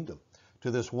their kingdom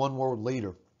to this one world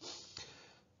leader.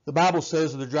 The Bible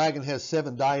says that the dragon has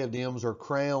 7 diadems or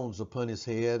crowns upon his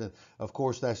head, and of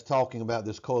course that's talking about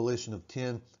this coalition of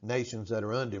 10 nations that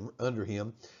are under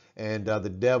him, and the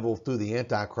devil through the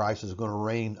Antichrist is going to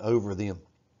reign over them.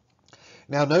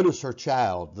 Now notice her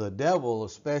child. The devil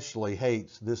especially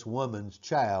hates this woman's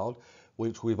child,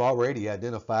 which we've already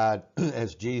identified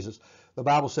as Jesus. The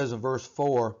Bible says in verse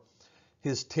 4,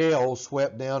 his tail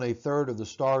swept down 1/3 of the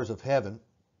stars of heaven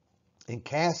and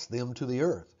cast them to the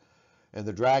earth. And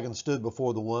the dragon stood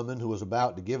before the woman who was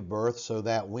about to give birth, so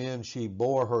that when she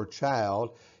bore her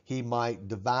child, he might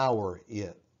devour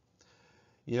it.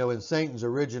 You know, in Satan's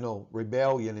original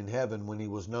rebellion in heaven, when he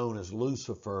was known as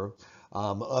Lucifer,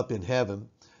 up in heaven,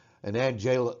 an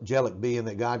angelic being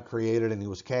that God created, and he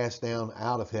was cast down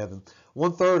out of heaven.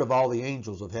 1/3 of all the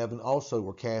angels of heaven also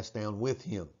were cast down with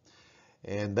him.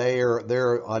 And they're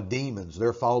demons.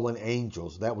 They're fallen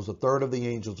angels. That was 1/3 of the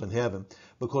angels in heaven,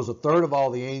 because 1/3 of all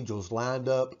the angels lined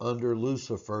up under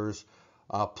Lucifer's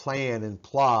plan and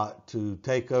plot to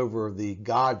take over the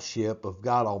godship of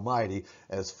God Almighty.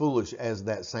 As foolish as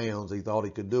that sounds, he thought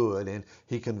he could do it, and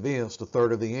he convinced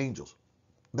 1/3 of the angels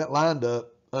that lined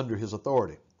up under his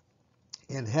authority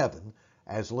in heaven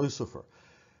as Lucifer.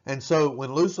 And so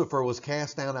when Lucifer was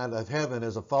cast down out of heaven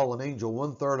as a fallen angel,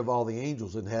 1/3 of all the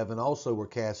angels in heaven also were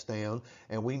cast down,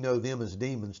 and we know them as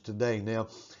demons today. Now,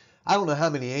 I don't know how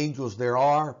many angels there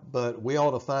are, but we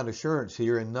ought to find assurance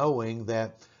here in knowing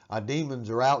that demons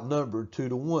are outnumbered 2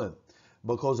 to 1,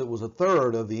 because it was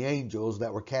 1/3 of the angels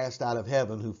that were cast out of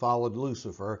heaven who followed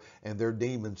Lucifer, and they're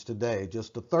demons today,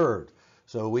 just 1/3.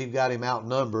 So we've got him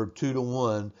outnumbered 2 to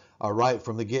 1 right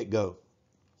from the get-go.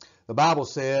 The Bible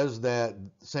says that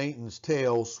Satan's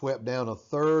tail swept down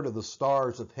 1/3 of the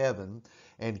stars of heaven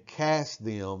and cast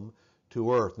them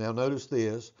to earth. Now notice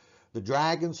this. The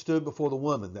dragon stood before the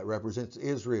woman that represents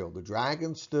Israel. The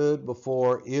dragon stood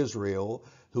before Israel,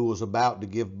 who was about to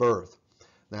give birth.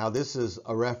 Now this is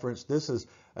a reference.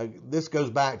 This goes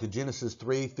back to Genesis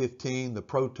 3:15, the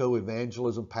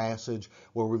proto-evangelism passage,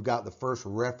 where we've got the first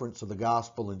reference of the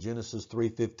gospel in Genesis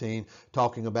 3:15,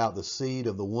 talking about the seed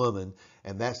of the woman.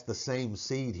 And that's the same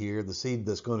seed here, the seed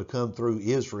that's going to come through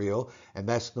Israel, and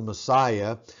that's the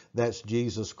Messiah. That's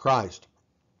Jesus Christ.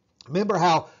 Remember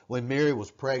how when Mary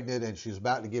was pregnant and she was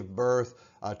about to give birth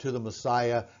to the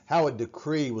Messiah, how a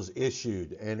decree was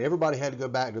issued, and everybody had to go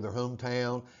back to their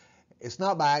hometown. It's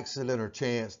not by accident or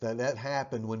chance that that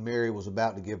happened when Mary was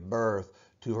about to give birth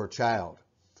to her child.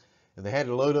 And they had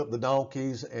to load up the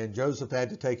donkeys, and Joseph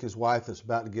had to take his wife that's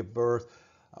about to give birth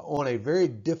on a very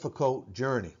difficult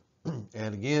journey.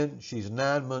 And again, she's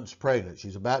 9 months pregnant.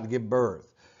 She's about to give birth.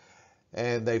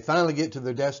 And they finally get to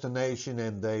their destination,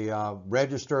 and they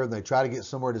register, and they try to get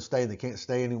somewhere to stay, and they can't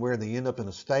stay anywhere, and they end up in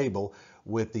a stable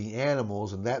with the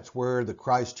animals, and that's where the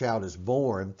Christ child is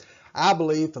born. I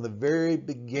believe from the very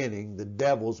beginning, the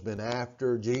devil's been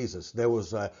after Jesus. There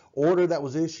was an order that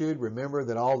was issued. Remember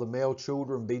that all the male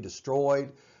children be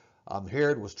destroyed.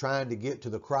 Herod was trying to get to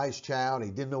the Christ child. He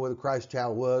didn't know where the Christ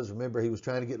child was. Remember, he was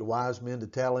trying to get the wise men to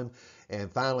tell him.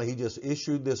 And finally, he just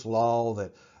issued this law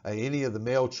that any of the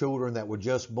male children that were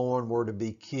just born were to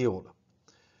be killed.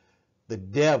 The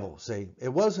devil, see, it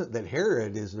wasn't that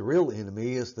Herod is the real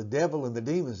enemy. It's the devil and the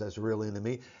demons that's the real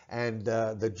enemy. And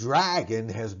the dragon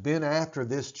has been after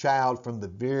this child from the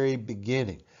very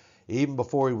beginning, even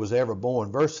before he was ever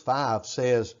born. Verse 5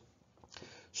 says,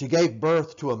 she gave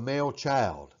birth to a male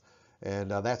child.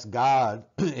 And that's God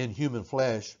in human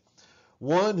flesh,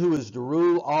 one who is to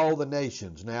rule all the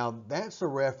nations. Now, that's a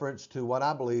reference to what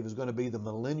I believe is going to be the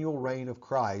millennial reign of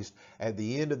Christ at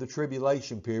the end of the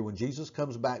tribulation period when Jesus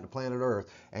comes back to planet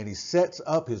Earth and he sets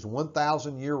up his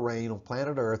 1,000-year reign on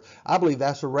planet Earth. I believe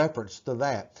that's a reference to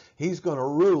that. He's going to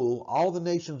rule all the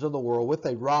nations of the world with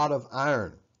a rod of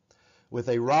iron. With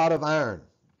a rod of iron.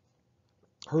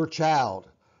 Her child.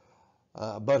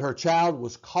 But her child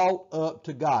was caught up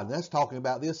to God. And that's talking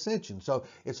about the ascension. So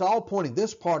it's all pointing,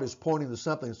 this part is pointing to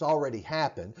something that's already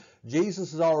happened.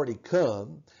 Jesus has already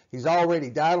come. He's already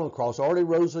died on the cross, already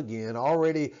rose again,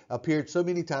 already appeared so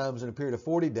many times in a period of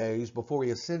 40 days before he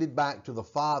ascended back to the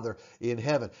Father in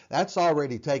heaven. That's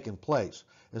already taken place.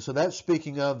 And so that's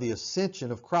speaking of the ascension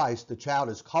of Christ. The child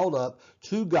is called up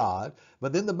to God.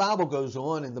 But then the Bible goes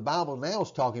on, and the Bible now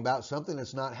is talking about something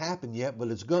that's not happened yet, but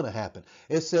it's going to happen.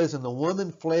 It says, and the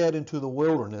woman fled into the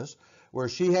wilderness, where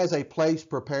she has a place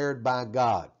prepared by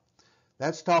God.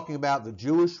 That's talking about the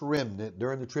Jewish remnant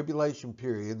during the tribulation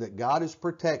period that God is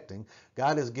protecting.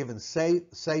 God has given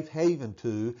safe haven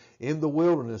to in the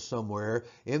wilderness somewhere,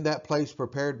 in that place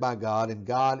prepared by God, and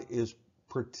God is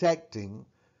protecting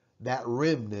that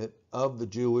remnant of the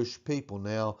Jewish people.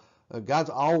 Now,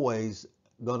 God's always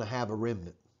going to have a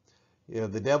remnant. You know,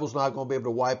 the devil's not going to be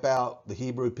able to wipe out the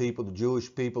Hebrew people, the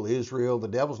Jewish people, Israel. The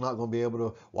devil's not going to be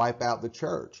able to wipe out the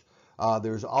church.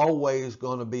 There's always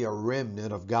going to be a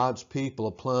remnant of God's people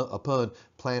upon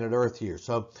planet Earth here.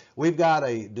 So we've got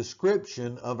a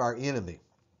description of our enemy.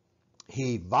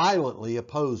 He violently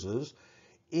opposes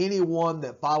anyone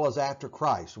that follows after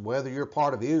Christ, whether you're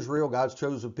part of Israel, God's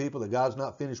chosen people that God's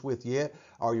not finished with yet,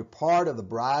 or you're part of the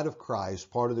bride of Christ,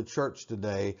 part of the church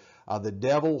today, the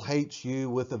devil hates you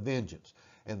with a vengeance.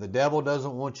 And the devil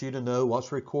doesn't want you to know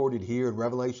what's recorded here in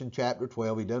Revelation chapter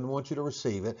 12. He doesn't want you to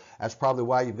receive it. That's probably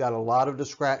why you've got a lot of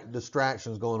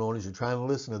distractions going on as you're trying to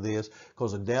listen to this,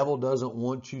 because the devil doesn't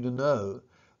want you to know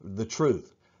the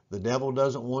truth. The devil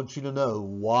doesn't want you to know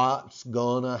what's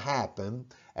going to happen,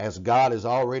 as God has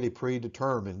already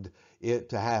predetermined it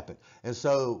to happen. And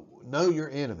so, know your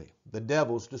enemy, the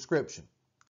devil's description.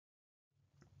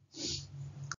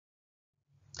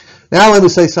 Now let me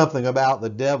say something about the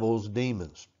devil's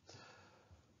demons.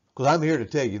 Because I'm here to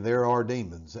tell you there are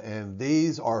demons, and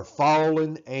these are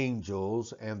fallen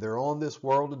angels, and they're on this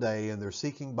world today, and they're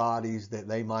seeking bodies that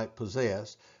they might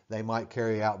possess. They might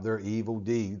carry out their evil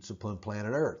deeds upon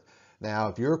planet Earth. Now,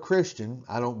 if you're a Christian,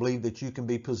 I don't believe that you can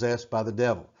be possessed by the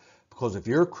devil. Because if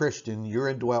you're a Christian, you're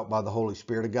indwelt by the Holy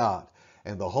Spirit of God.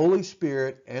 And the Holy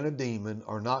Spirit and a demon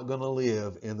are not going to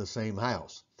live in the same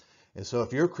house. And so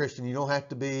if you're a Christian, you don't have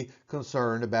to be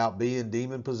concerned about being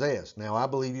demon possessed. Now, I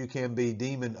believe you can be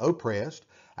demon oppressed.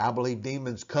 I believe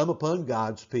demons come upon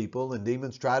God's people, and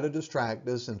demons try to distract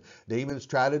us, and demons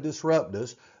try to disrupt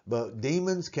us. But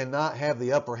demons cannot have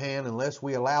the upper hand unless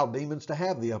we allow demons to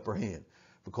have the upper hand.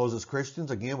 Because as Christians,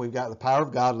 again, we've got the power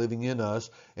of God living in us,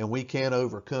 and we can't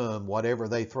overcome whatever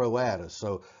they throw at us.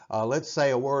 So let's say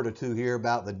a word or two here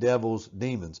about the devil's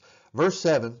demons. Verse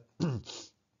 7,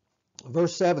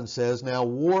 verse 7 says, now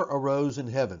war arose in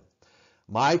heaven.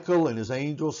 Michael and his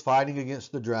angels fighting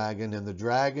against the dragon, and the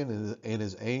dragon and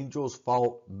his angels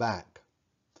fought back.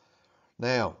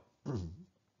 Now,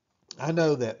 I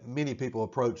know that many people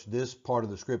approach this part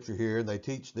of the scripture here, and they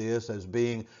teach this as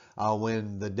being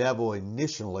when the devil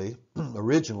originally,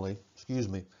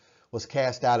 was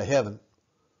cast out of heaven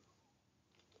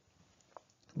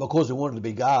because he wanted to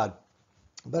be God.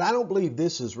 But I don't believe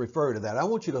this is referred to that. I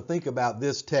want you to think about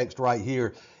this text right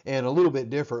here in a little bit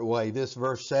different way. This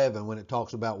verse 7, when it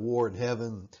talks about war in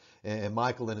heaven, and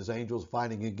Michael and his angels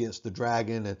fighting against the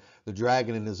dragon, and the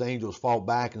dragon and his angels fought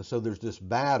back, and so there's this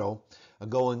battle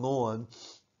going on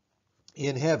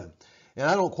in heaven. And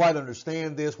I don't quite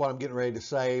understand this, what I'm getting ready to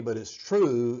say, but it's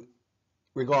true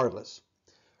regardless.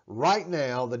 Right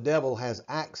now, the devil has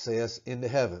access into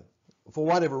heaven for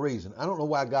whatever reason. I don't know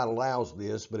why God allows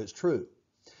this, but it's true.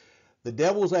 The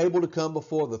devil is able to come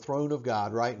before the throne of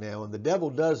God right now, and the devil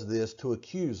does this to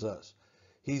accuse us.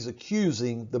 He's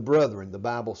accusing the brethren, the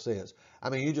Bible says. I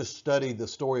mean, you just studied the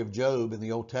story of Job in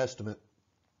the Old Testament.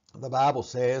 The Bible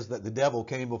says that the devil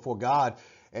came before God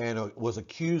and was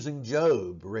accusing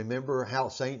Job. Remember how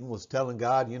Satan was telling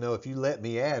God, if you let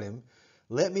me at him,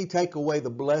 let me take away the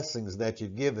blessings that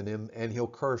you've given him, and he'll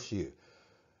curse you.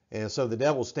 And so the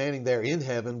devil's standing there in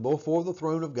heaven before the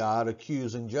throne of God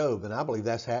accusing Job. And I believe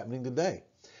that's happening today.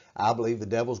 I believe the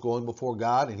devil's going before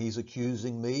God and he's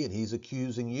accusing me and he's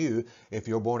accusing you if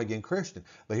you're a born again Christian.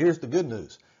 But here's the good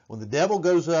news. When the devil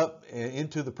goes up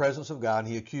into the presence of God and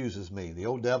he accuses me, the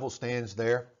old devil stands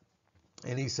there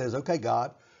and he says, okay,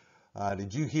 God,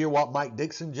 did you hear what Mike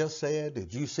Dixon just said?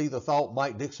 Did you see the thought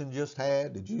Mike Dixon just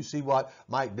had? Did you see what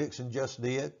Mike Dixon just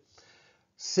did?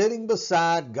 Sitting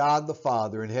beside God the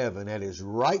Father in heaven at his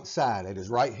right side, at his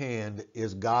right hand,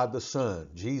 is God the Son,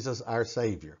 Jesus our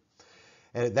Savior.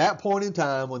 And at that point in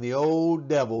time, when the old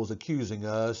devil's accusing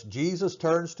us, Jesus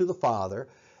turns to the Father,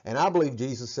 and I believe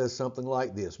Jesus says something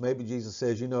like this. Maybe Jesus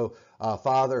says,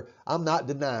 Father, I'm not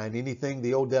denying anything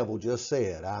the old devil just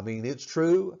said. I mean, it's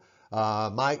true.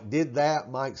 Mike did that.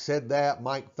 Mike said that.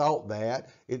 Mike thought that.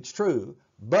 It's true.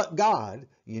 But God,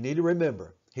 you need to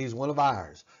remember, he's one of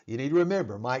ours. You need to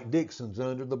remember Mike Dixon's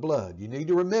under the blood. You need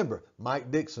to remember Mike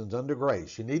Dixon's under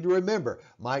grace. You need to remember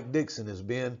Mike Dixon has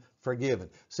been forgiven.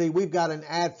 See, we've got an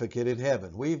advocate in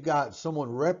heaven. We've got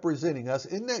someone representing us.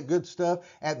 Isn't that good stuff?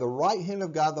 At the right hand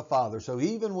of God the Father. So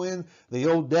even when the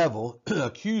old devil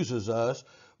accuses us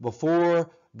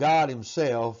before God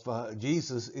himself,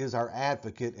 Jesus is our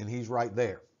advocate and he's right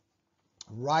there.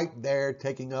 Right there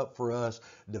taking up for us,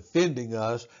 defending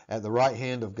us at the right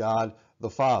hand of God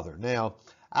the Father. Now,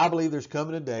 I believe there's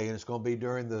coming a day, and it's going to be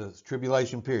during the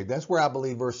tribulation period. That's where I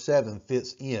believe verse 7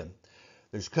 fits in.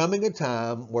 There's coming a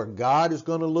time where God is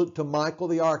going to look to Michael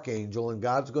the archangel, and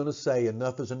God's going to say,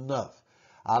 enough is enough.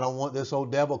 I don't want this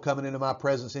old devil coming into my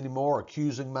presence anymore,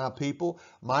 accusing my people.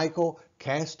 Michael,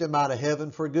 cast him out of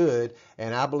heaven for good.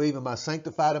 And I believe in my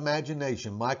sanctified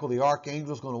imagination, Michael the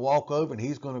archangel is going to walk over and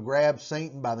he's going to grab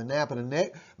Satan by the nape of the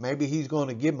neck. Maybe he's going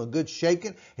to give him a good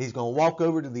shaking. He's going to walk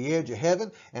over to the edge of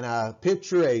heaven. And I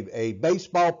picture a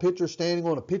baseball pitcher standing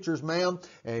on a pitcher's mound,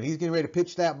 and he's getting ready to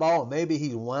pitch that ball. And maybe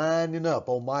he's winding up,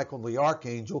 old Michael the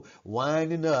archangel,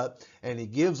 winding up. And he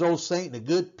gives old Satan a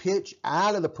good pitch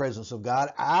out of the presence of God,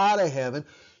 out of heaven.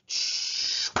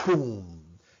 Boom.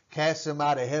 Casts him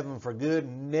out of heaven for good,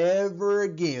 never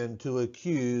again to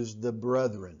accuse the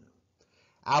brethren.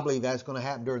 I believe that's going to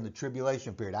happen during the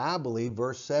tribulation period. I believe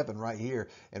verse 7 right here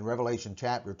in Revelation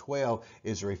chapter 12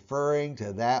 is referring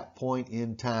to that point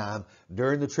in time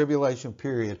during the tribulation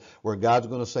period where God's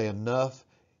going to say enough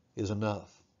is enough.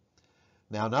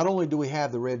 Now, not only do we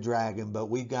have the red dragon, but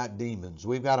we've got demons.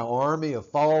 We've got an army of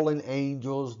fallen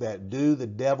angels that do the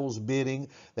devil's bidding,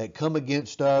 that come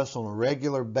against us on a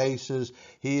regular basis.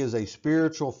 He is a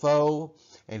spiritual foe,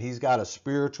 and he's got a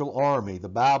spiritual army. The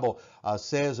Bible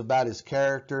says about his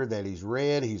character that he's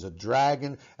red, he's a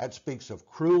dragon. That speaks of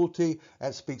cruelty.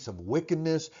 That speaks of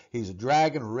wickedness. He's a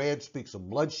dragon. Red speaks of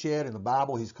bloodshed. In the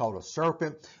Bible, he's called a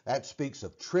serpent. That speaks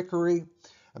of trickery.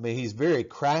 I mean, he's very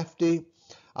crafty.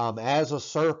 As a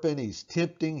serpent, he's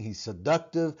tempting, he's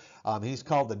seductive. He's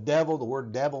called the devil. The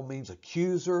word devil means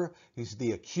accuser. He's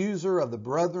the accuser of the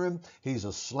brethren. He's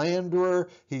a slanderer.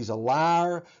 He's a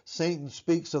liar. Satan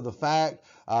speaks of the fact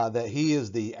that he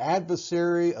is the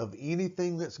adversary of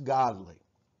anything that's godly.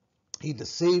 He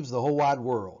deceives the whole wide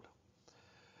world.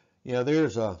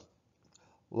 There's a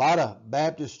lot of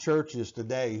Baptist churches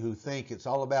today who think it's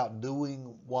all about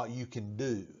doing what you can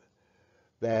do.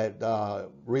 That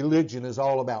religion is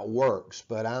all about works,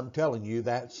 but I'm telling you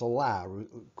that's a lie.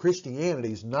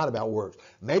 Christianity is not about works.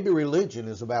 Maybe religion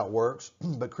is about works,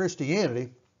 but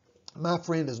Christianity, my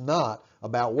friend, is not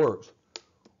about works.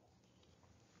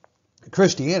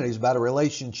 Christianity is about a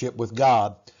relationship with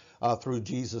God through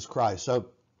Jesus Christ. So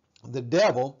the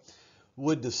devil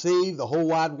would deceive the whole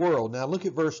wide world. Now look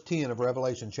at verse 10 of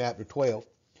Revelation chapter 12. It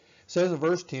says in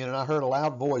verse 10, and I heard a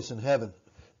loud voice in heaven,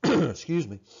 excuse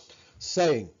me,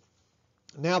 saying,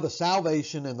 now the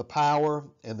salvation and the power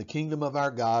and the kingdom of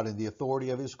our God and the authority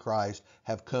of his Christ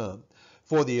have come.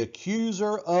 For the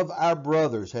accuser of our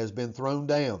brothers has been thrown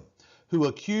down, who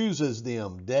accuses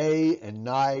them day and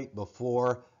night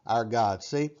before our God.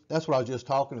 See, that's what I was just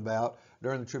talking about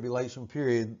during the tribulation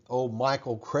period. Old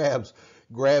Michael grabs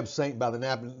Satan by the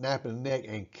nape of the neck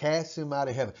and casts him out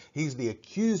of heaven. He's the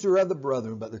accuser of the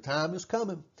brethren, but the time is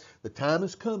coming. The time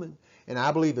is coming. And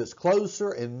I believe it's closer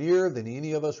and nearer than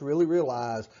any of us really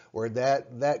realize, where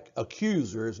that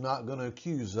accuser is not going to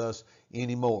accuse us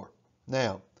anymore.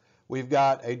 Now, we've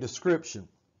got a description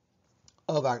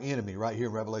of our enemy right here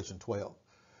in Revelation 12.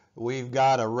 We've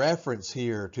got a reference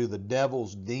here to the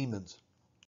devil's demons.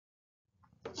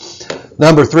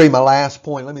 Number three, my last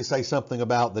point, let me say something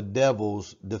about the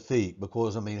devil's defeat,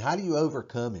 because, how do you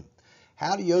overcome him?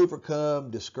 How do you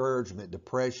overcome discouragement,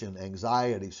 depression,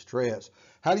 anxiety, stress?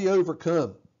 How do you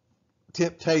overcome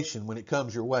temptation when it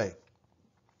comes your way?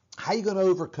 How are you going to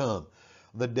overcome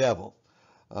the devil?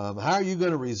 How are you going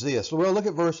to resist? Well, look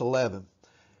at verse 11.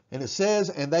 And it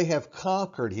says, and they have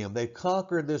conquered him. They've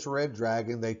conquered this red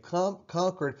dragon. They've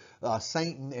conquered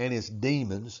Satan and his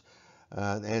demons.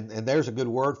 And there's a good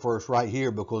word for us right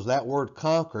here, because that word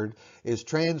conquered is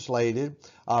translated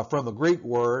from a Greek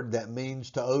word that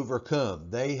means to overcome.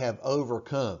 They have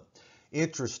overcome.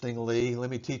 Interestingly, let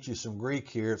me teach you some Greek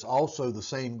here. It's also the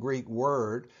same Greek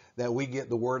word that we get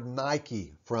the word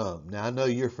Nike from. Now, I know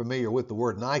you're familiar with the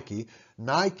word Nike.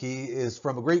 Nike is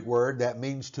from a Greek word that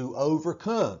means to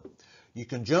overcome. You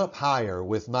can jump higher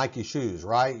with Nike shoes,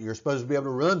 right? You're supposed to be able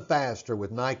to run faster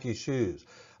with Nike shoes.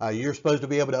 You're supposed to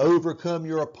be able to overcome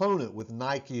your opponent with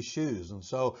Nike shoes. And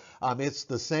so it's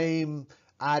the same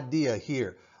idea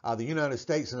here. The United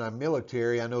States and our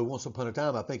military, I know once upon a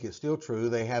time, I think it's still true,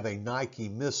 they have a Nike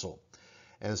missile.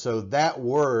 And so that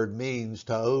word means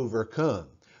to overcome.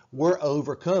 We're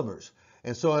overcomers.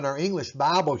 And so in our English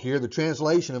Bible here, the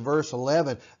translation of verse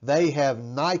 11, they have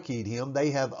Nike'd him,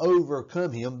 they have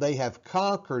overcome him, they have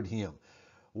conquered him.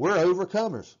 We're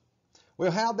overcomers.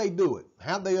 Well, how'd they do it?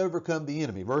 How'd they overcome the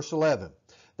enemy? Verse 11,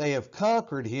 they have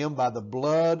conquered him by the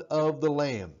blood of the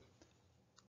Lamb.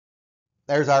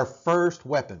 There's our first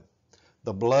weapon,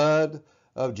 the blood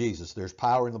of Jesus. There's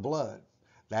power in the blood.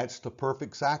 That's the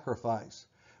perfect sacrifice.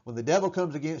 When the devil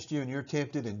comes against you and you're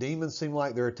tempted and demons seem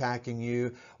like they're attacking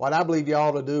you, what I believe you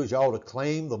ought to do is you ought to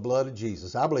claim the blood of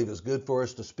Jesus. I believe it's good for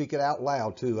us to speak it out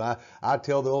loud too. I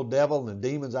tell the old devil and the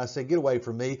demons, I say, get away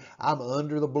from me. I'm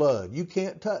under the blood. You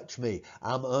can't touch me.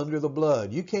 I'm under the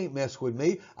blood. You can't mess with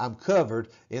me. I'm covered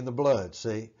in the blood,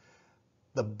 see?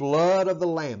 The blood of the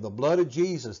Lamb, the blood of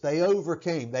Jesus, they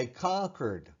overcame, they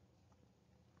conquered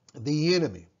the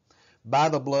enemy by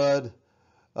the blood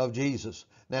of Jesus.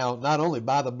 Now, not only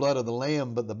by the blood of the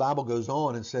Lamb, but the Bible goes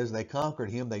on and says they conquered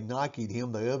him, they Nike'd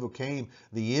him, they overcame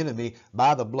the enemy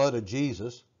by the blood of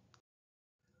Jesus.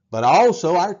 But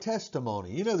also our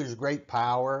testimony. You know, there's great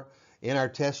power in our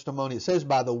testimony. It says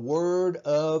by the word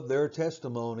of their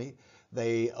testimony,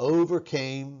 they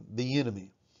overcame the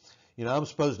enemy. You know, I'm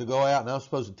supposed to go out and I'm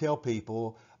supposed to tell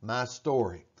people my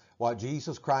story, what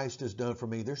Jesus Christ has done for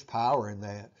me. There's power in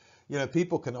that. You know,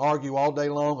 people can argue all day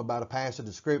long about a passage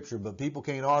of Scripture, but people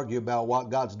can't argue about what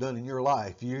God's done in your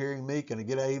life. You hearing me? Can I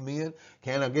get an amen?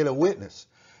 Can I get a witness?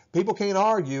 People can't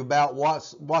argue about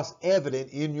what's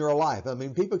evident in your life.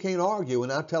 People can't argue when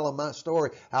I tell them my story,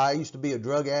 how I used to be a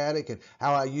drug addict and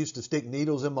how I used to stick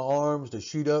needles in my arms to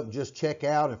shoot up and just check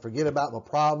out and forget about my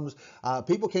problems.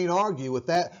 People can't argue with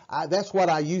that. That's what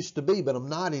I used to be, but I'm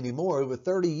not anymore. Over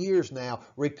 30 years now,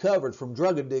 recovered from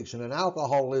drug addiction and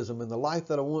alcoholism and the life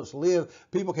that I once lived.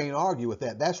 People can't argue with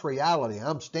that. That's reality.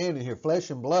 I'm standing here,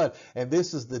 flesh and blood, and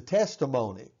this is the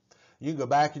testimony. You can go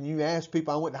back and you ask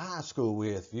people I went to high school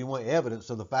with if you want evidence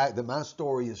of the fact that my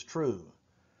story is true.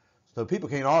 So people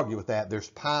can't argue with that. There's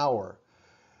power.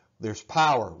 There's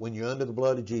power when you're under the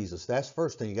blood of Jesus. That's the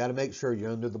first thing. You got to make sure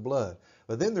you're under the blood.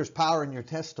 But then there's power in your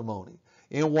testimony,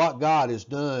 in what God has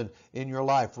done in your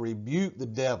life. Rebuke the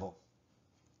devil.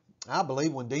 I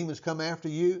believe when demons come after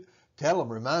you, tell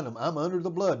them, remind them, I'm under the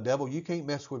blood, devil. You can't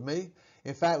mess with me.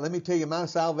 In fact, let me tell you my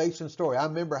salvation story. I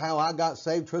remember how I got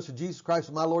saved, trusted Jesus Christ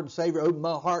as my Lord and Savior, opened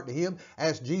my heart to Him,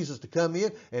 asked Jesus to come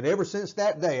in, and ever since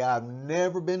that day, I've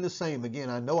never been the same again.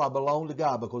 I know I belong to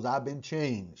God because I've been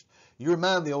changed. You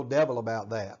remind the old devil about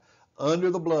that.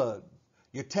 Under the blood,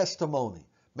 your testimony.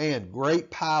 Man, great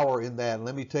power in that. And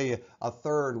let me tell you a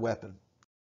third weapon.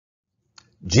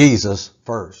 Jesus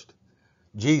first.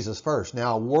 Jesus first.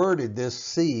 Now, I worded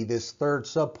this third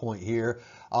subpoint here,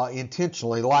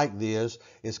 intentionally like this.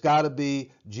 It's got to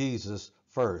be Jesus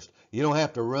first. You don't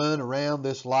have to run around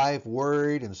this life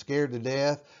worried and scared to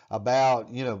death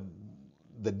about,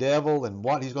 the devil and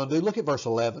what he's going to do. Look at verse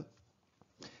 11.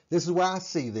 This is where I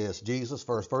see this, Jesus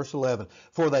first. Verse 11.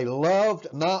 For they loved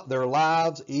not their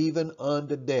lives even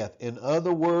unto death. In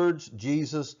other words,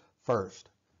 Jesus first.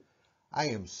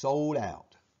 I am sold out.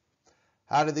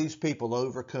 How do these people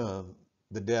overcome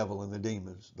the devil and the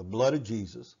demons? The blood of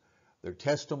Jesus, their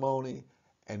testimony,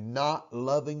 and not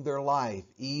loving their life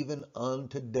even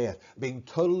unto death. Being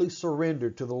totally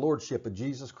surrendered to the Lordship of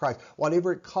Jesus Christ.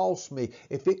 Whatever it costs me,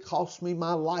 if it costs me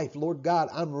my life, Lord God,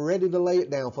 I'm ready to lay it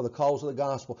down for the cause of the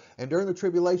gospel. And during the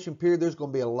tribulation period, there's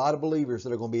going to be a lot of believers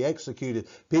that are going to be executed.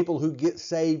 People who get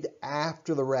saved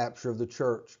after the rapture of the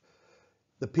church.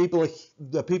 the people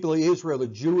of Israel, the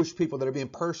Jewish people that are being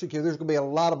persecuted. There's going to be a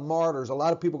lot of martyrs. A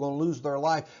lot of people are going to lose their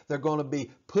life. They're going to be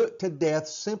put to death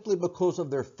simply because of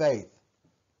their faith.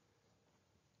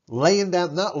 Laying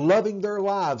down, not loving their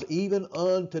lives, even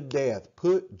unto death.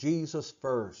 Put Jesus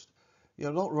first. You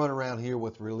know, don't run around here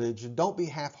with religion. Don't be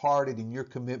half-hearted in your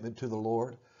commitment to the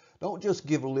Lord. Don't just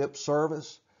give lip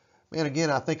service. Man, again,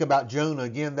 I think about Jonah,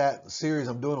 again, that series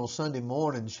I'm doing on Sunday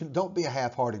morning. Don't be a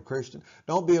half-hearted Christian.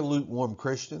 Don't be a lukewarm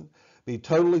Christian. Be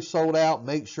totally sold out.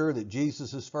 Make sure that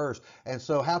Jesus is first. And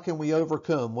so how can we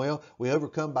overcome? Well, we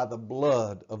overcome by the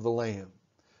blood of the Lamb.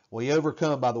 We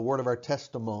overcome by the word of our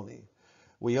testimony.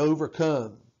 We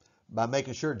overcome by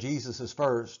making sure Jesus is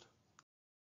first.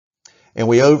 And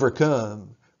we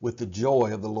overcome with the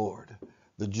joy of the Lord.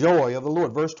 The joy of the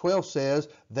Lord. Verse 12 says,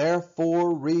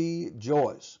 therefore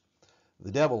rejoice.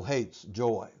 The devil hates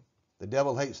joy. The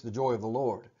devil hates the joy of the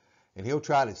Lord. And he'll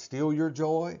try to steal your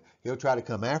joy. He'll try to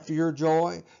come after your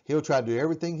joy. He'll try to do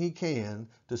everything he can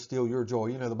to steal your joy.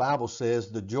 You know, the Bible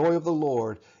says, the joy of the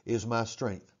Lord is my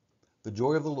strength. The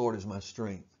joy of the Lord is my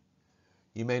strength.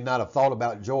 You may not have thought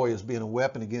about joy as being a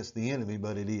weapon against the enemy,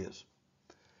 but it is.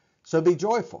 So be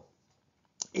joyful.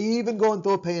 Even going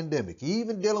through a pandemic,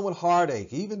 even dealing with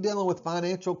heartache, even dealing with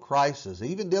financial crisis,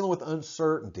 even dealing with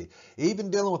uncertainty, even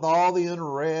dealing with all the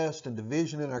unrest and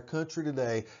division in our country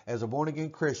today, as a born-again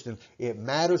Christian, it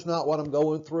matters not what I'm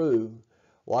going through.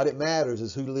 What it matters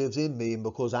is who lives in me, and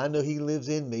because I know he lives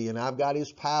in me and I've got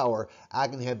his power, I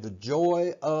can have the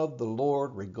joy of the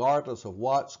Lord regardless of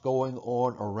what's going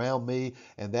on around me,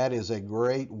 and that is a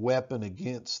great weapon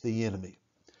against the enemy.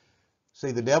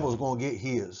 See, the devil's going to get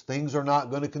his. Things are not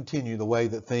going to continue the way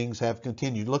that things have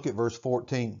continued. Look at verse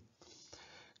 14.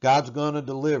 God's going to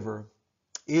deliver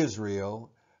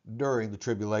Israel during the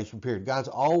tribulation period. God's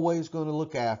always going to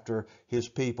look after his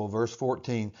people. Verse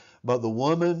 14. But the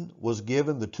woman was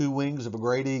given the two wings of a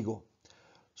great eagle,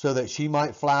 so that she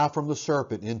might fly from the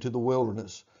serpent into the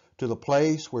wilderness, to the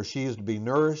place where she is to be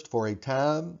nourished for a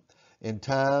time, and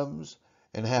times,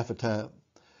 and half a time.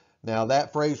 Now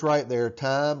that phrase right there,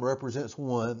 time represents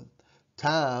one,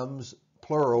 times,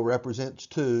 plural, represents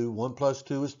two, 1 plus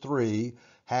 2 is 3,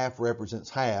 half represents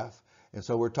half. And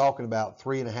so we're talking about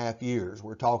 3.5 years.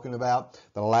 We're talking about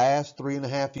the last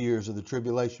 3.5 years of the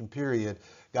tribulation period.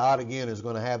 God again is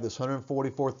going to have this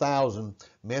 144,000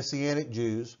 Messianic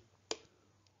Jews.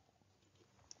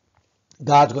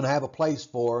 God's going to have a place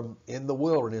for them in the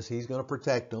wilderness. He's going to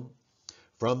protect them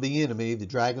from the enemy. The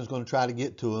dragon's going to try to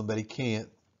get to them, but he can't.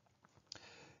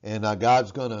 And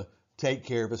God's going to take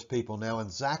care of his people. Now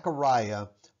in Zechariah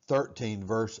 13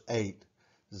 verse 8,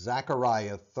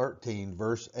 Zechariah 13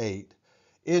 verse 8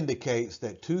 indicates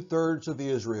that 2/3 of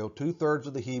Israel, 2/3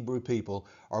 of the Hebrew people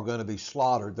are going to be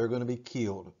slaughtered. They're going to be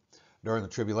killed during the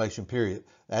tribulation period.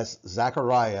 That's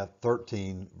Zechariah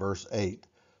 13 verse 8.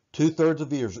 2/3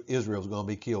 of Israel is going to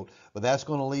be killed, but that's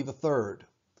going to leave a third.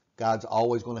 God's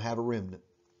always going to have a remnant.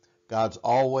 God's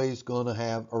always going to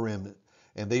have a remnant.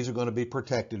 And these are going to be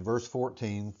protected, verse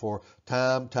 14, for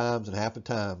time, times, and half a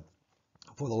time.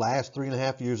 For the last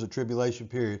 3.5 years of tribulation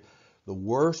period, the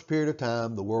worst period of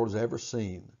time the world has ever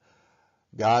seen,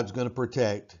 God's going to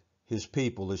protect his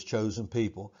people, his chosen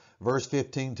people. Verse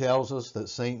 15 tells us that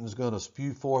Satan's going to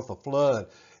spew forth a flood.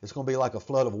 It's going to be like a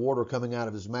flood of water coming out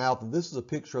of his mouth. And this is a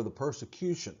picture of the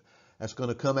persecution that's going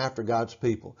to come after God's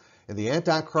people. And the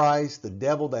Antichrist, the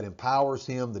devil that empowers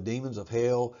him, the demons of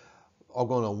hell, are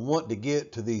going to want to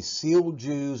get to these sealed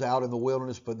Jews out in the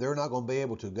wilderness, but they're not going to be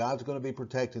able to. God's going to be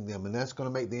protecting them, and that's going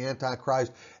to make the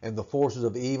Antichrist and the forces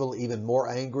of evil even more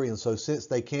angry. And so since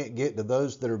they can't get to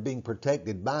those that are being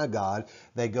protected by God,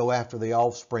 they go after the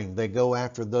offspring. They go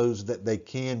after those that they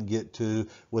can get to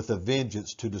with a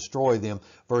vengeance to destroy them.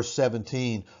 Verse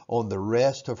 17, on the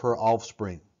rest of her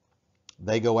offspring,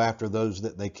 they go after those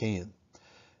that they can.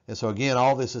 And so again,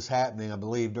 all this is happening, I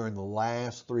believe, during the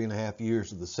last 3.5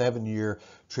 years of the 7-year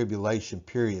tribulation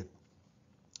period.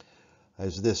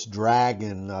 As this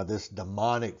dragon, this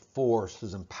demonic force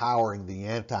is empowering the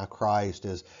Antichrist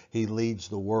as he leads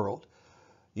the world.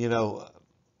 You know,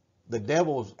 the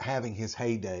devil's having his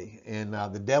heyday, and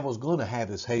the devil's going to have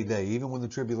his heyday even when the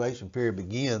tribulation period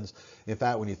begins. In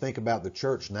fact, when you think about the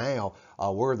church now,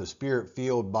 we're the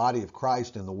spirit-filled body of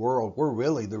Christ in the world. We're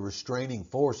really the restraining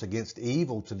force against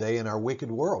evil today in our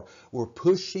wicked world. We're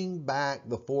pushing back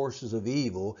the forces of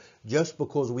evil just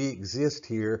because we exist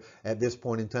here at this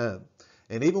point in time.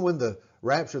 And even when the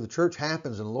rapture of the church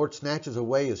happens and the Lord snatches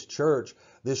away his church,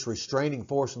 this restraining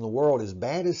force in the world, as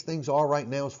bad as things are right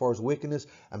now as far as wickedness,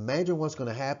 imagine what's going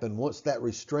to happen once that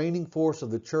restraining force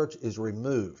of the church is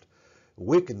removed.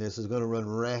 Wickedness is going to run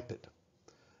rapid.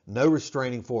 No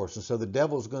restraining force. And so the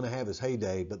devil's going to have his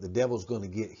heyday, but the devil's going to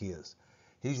get his.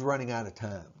 He's running out of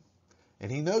time. And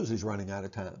he knows he's running out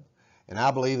of time. And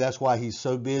I believe that's why he's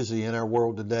so busy in our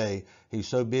world today. He's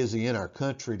so busy in our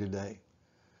country today.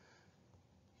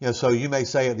 So you may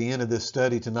say at the end of this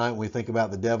study tonight, when we think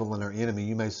about the devil and our enemy,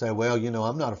 you may say, well,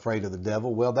 I'm not afraid of the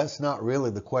devil. Well, that's not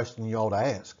really the question you ought to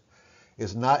ask.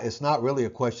 It's not really a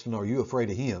question, are you afraid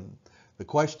of him? The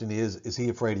question is he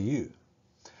afraid of you?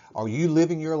 Are you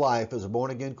living your life as a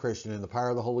born-again Christian in the power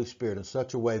of the Holy Spirit in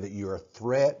such a way that you're a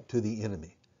threat to the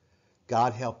enemy?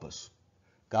 God help us.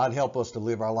 God help us to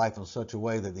live our life in such a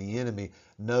way that the enemy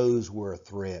knows we're a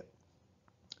threat,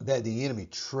 that the enemy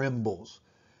trembles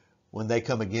when they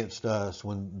come against us,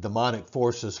 when demonic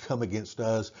forces come against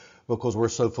us, because we're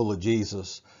so full of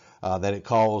Jesus that it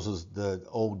causes the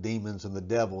old demons and the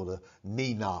devil to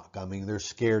knee knock. I mean, they're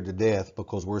scared to death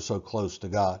because we're so close to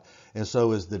God. And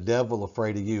so is the devil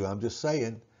afraid of you? I'm just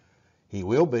saying, he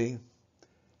will be.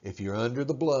 If you're under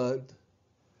the blood,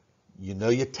 you know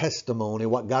your testimony,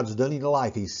 what God's done in your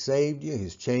life. He's saved you.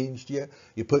 He's changed you.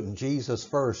 You're putting Jesus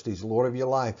first. He's Lord of your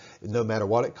life, no matter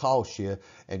what it costs you.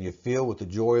 And you're filled with the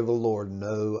joy of the Lord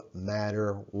no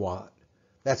matter what.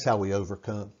 That's how we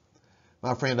overcome.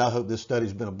 My friend, I hope this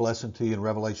study's been a blessing to you in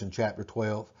Revelation chapter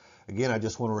 12. Again, I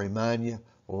just want to remind you,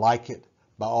 like it.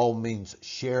 By all means,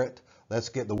 share it. Let's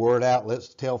get the word out.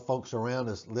 Let's tell folks around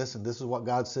us, listen, this is what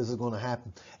God says is going to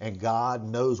happen. And God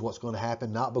knows what's going to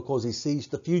happen, not because he sees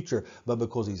the future, but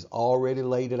because he's already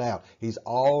laid it out. He's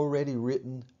already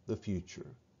written the future.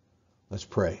 Let's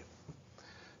pray.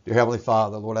 Dear Heavenly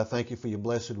Father, Lord, I thank you for your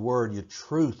blessed word, your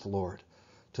truth, Lord,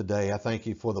 today. I thank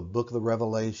you for the book of the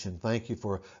Revelation. Thank you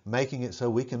for making it so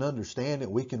we can understand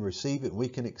it, we can receive it, we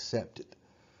can accept it.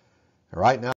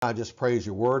 Right now, I just pray as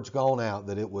your word's gone out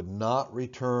that it would not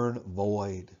return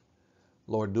void.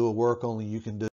 Lord, do a work only you can do.